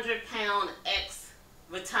 300-pound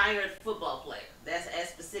ex-retired football player. That's as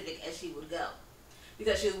specific as she would go.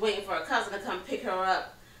 Because she was waiting for her cousin to come pick her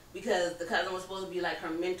up because the cousin was supposed to be like her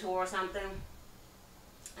mentor or something.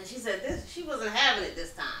 And she said she wasn't having it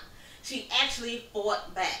this time. She actually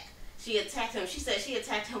fought back. She attacked him. She said she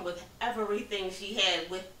attacked him with everything she had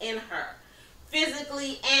within her,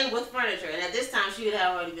 physically and with furniture. And at this time, she had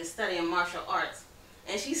already been studying martial arts.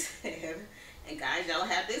 And she said, and guys, y'all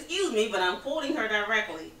have to excuse me, but I'm quoting her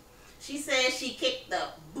directly. She said she kicked the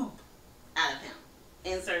boop out of him.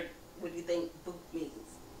 Insert what you think boop means.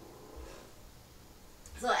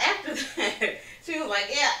 So after that, she was like,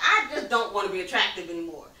 yeah, I just don't want to be attractive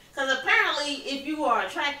anymore. Because apparently, if you are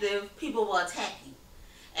attractive, people will attack you.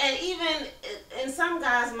 And even in some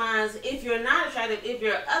guys' minds, if you're not attractive, if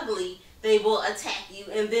you're ugly, they will attack you.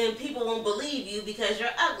 And then people won't believe you because you're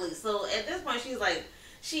ugly. So at this point, she's like,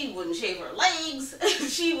 she wouldn't shave her legs.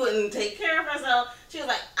 She wouldn't take care of herself. She was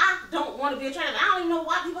like, I don't want to be attractive. I don't even know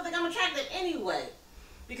why people think I'm attractive anyway.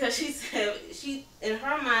 Because she said, in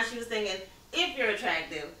her mind, she was thinking, if you're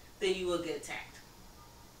attractive, then you will get attacked.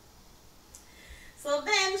 So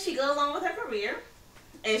then she goes on with her career,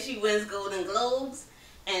 and she wins Golden Globes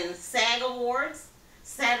and SAG Awards,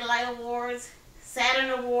 Satellite Awards,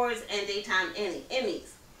 Saturn Awards, and Daytime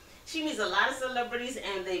Emmys. She meets a lot of celebrities,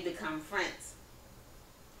 and they become friends.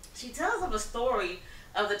 She tells of a story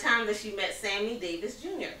of the time that she met Sammy Davis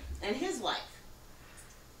Jr. and his wife.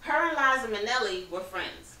 Her and Liza Minnelli were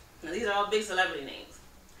friends. Now, these are all big celebrity names.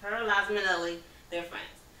 Her and Liza Minnelli, they're friends.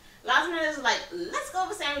 Liza Minnelli was like, let's go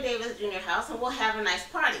to Sammy Davis Jr. house and we'll have a nice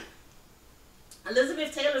party.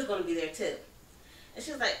 Elizabeth Taylor's going to be there too. And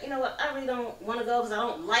she was like, you know what, I really don't want to go because I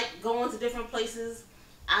don't like going to different places.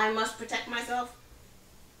 I must protect myself.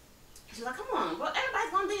 She's like, come on, well,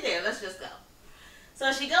 everybody's going to be there. Let's just go.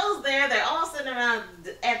 So she goes there. They're all sitting around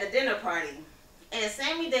at the dinner party. And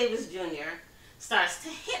Sammy Davis Jr. starts to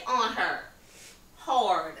hit on her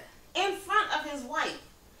hard in front of his wife.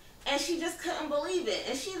 And she just couldn't believe it.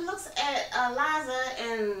 And she looks at Liza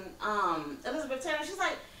and Elizabeth Taylor. She's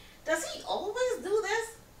like, does he always do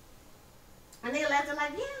this? And they laughed. They're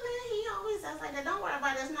like, yeah, he always does like that. Don't worry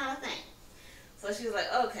about it. It's not a thing. So she was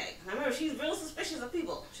like, okay. I remember, she's real suspicious of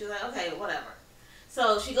people. She's like, okay, whatever.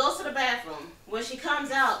 So she goes to the bathroom. When she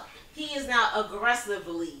comes out, he is now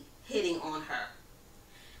aggressively hitting on her.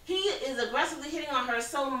 He is aggressively hitting on her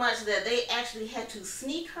so much that they actually had to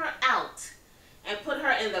sneak her out and put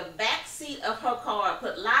her in the back seat of her car,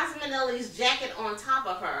 put Liza Minnelli's jacket on top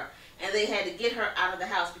of her, and they had to get her out of the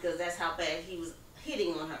house because that's how bad he was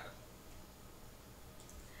hitting on her.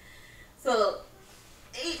 So,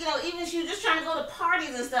 you know, even she was just trying to go to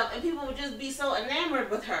parties and stuff, and people would just be so enamored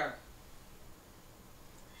with her.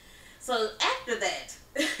 So after that,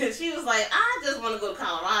 she was like, I just want to go to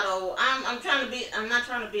Colorado. I'm not trying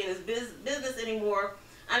to be in this business anymore.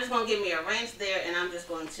 I'm just going to get me a ranch there, and I'm just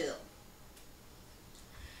going to chill.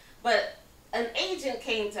 But an agent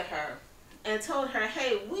came to her and told her,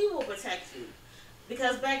 hey, we will protect you.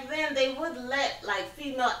 Because back then, they would let, like,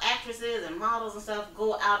 female actresses and models and stuff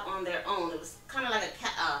go out on their own. It was kind of like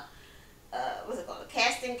a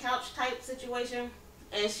casting couch type situation.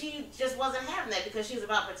 And she just wasn't having that because she was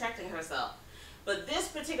about protecting herself. But this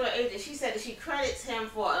particular agent, she said that she credits him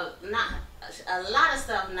for a lot of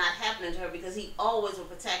stuff not happening to her because he always would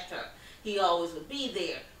protect her. He always would be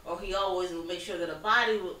there, or he always would make sure that a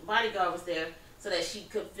bodyguard was there so that she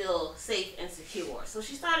could feel safe and secure. So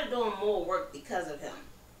she started doing more work because of him.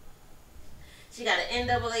 She got an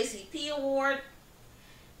NAACP award.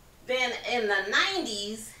 Then in the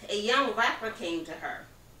 90s, a young rapper came to her.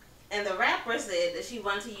 And the rapper said that she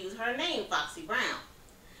wanted to use her name, Foxy Brown.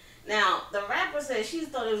 Now, the rapper said she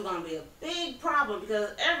thought it was going to be a big problem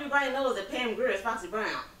because everybody knows that Pam Grier is Foxy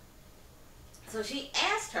Brown. So she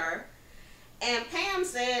asked her, and Pam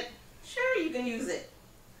said, sure, you can use it.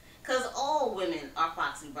 Because all women are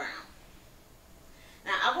Foxy Brown.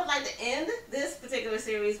 Now, I would like to end this particular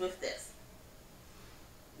series with this.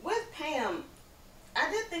 With Pam, I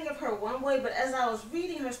did think of her one way, but as I was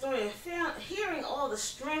reading her story and hearing all the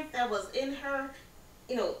strength that was in her,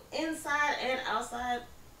 you know, inside and outside,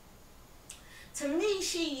 to me,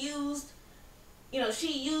 she used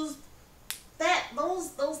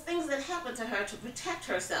those things that happened to her to protect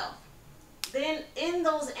herself. Then in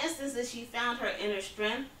those instances, she found her inner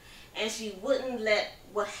strength, and she wouldn't let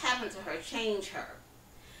what happened to her change her.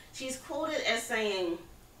 She's quoted as saying,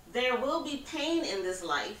 there will be pain in this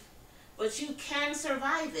life, but you can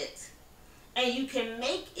survive it. And you can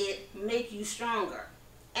make you stronger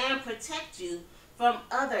and protect you from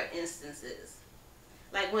other instances.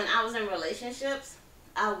 Like when I was in relationships,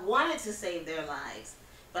 I wanted to save their lives,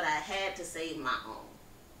 but I had to save my own.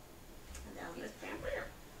 And that was Miss Pam Grier.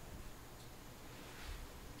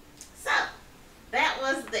 So, that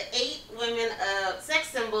was the 8 women sex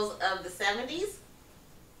symbols of the 70s.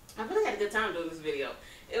 I really had a good time doing this video.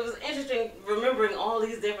 It was interesting remembering all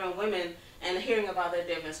these different women and hearing about their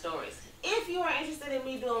different stories. If you are interested in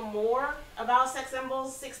me doing more about sex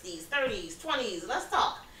symbols, 60s, 30s, 20s, let's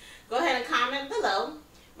talk. Go ahead and comment below.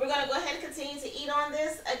 We're going to go ahead and continue to eat on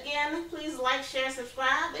this. Again, please like, share,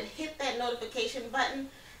 subscribe, and hit that notification button.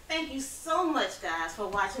 Thank you so much, guys, for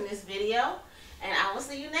watching this video. And I will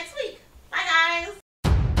see you next week. Bye, guys.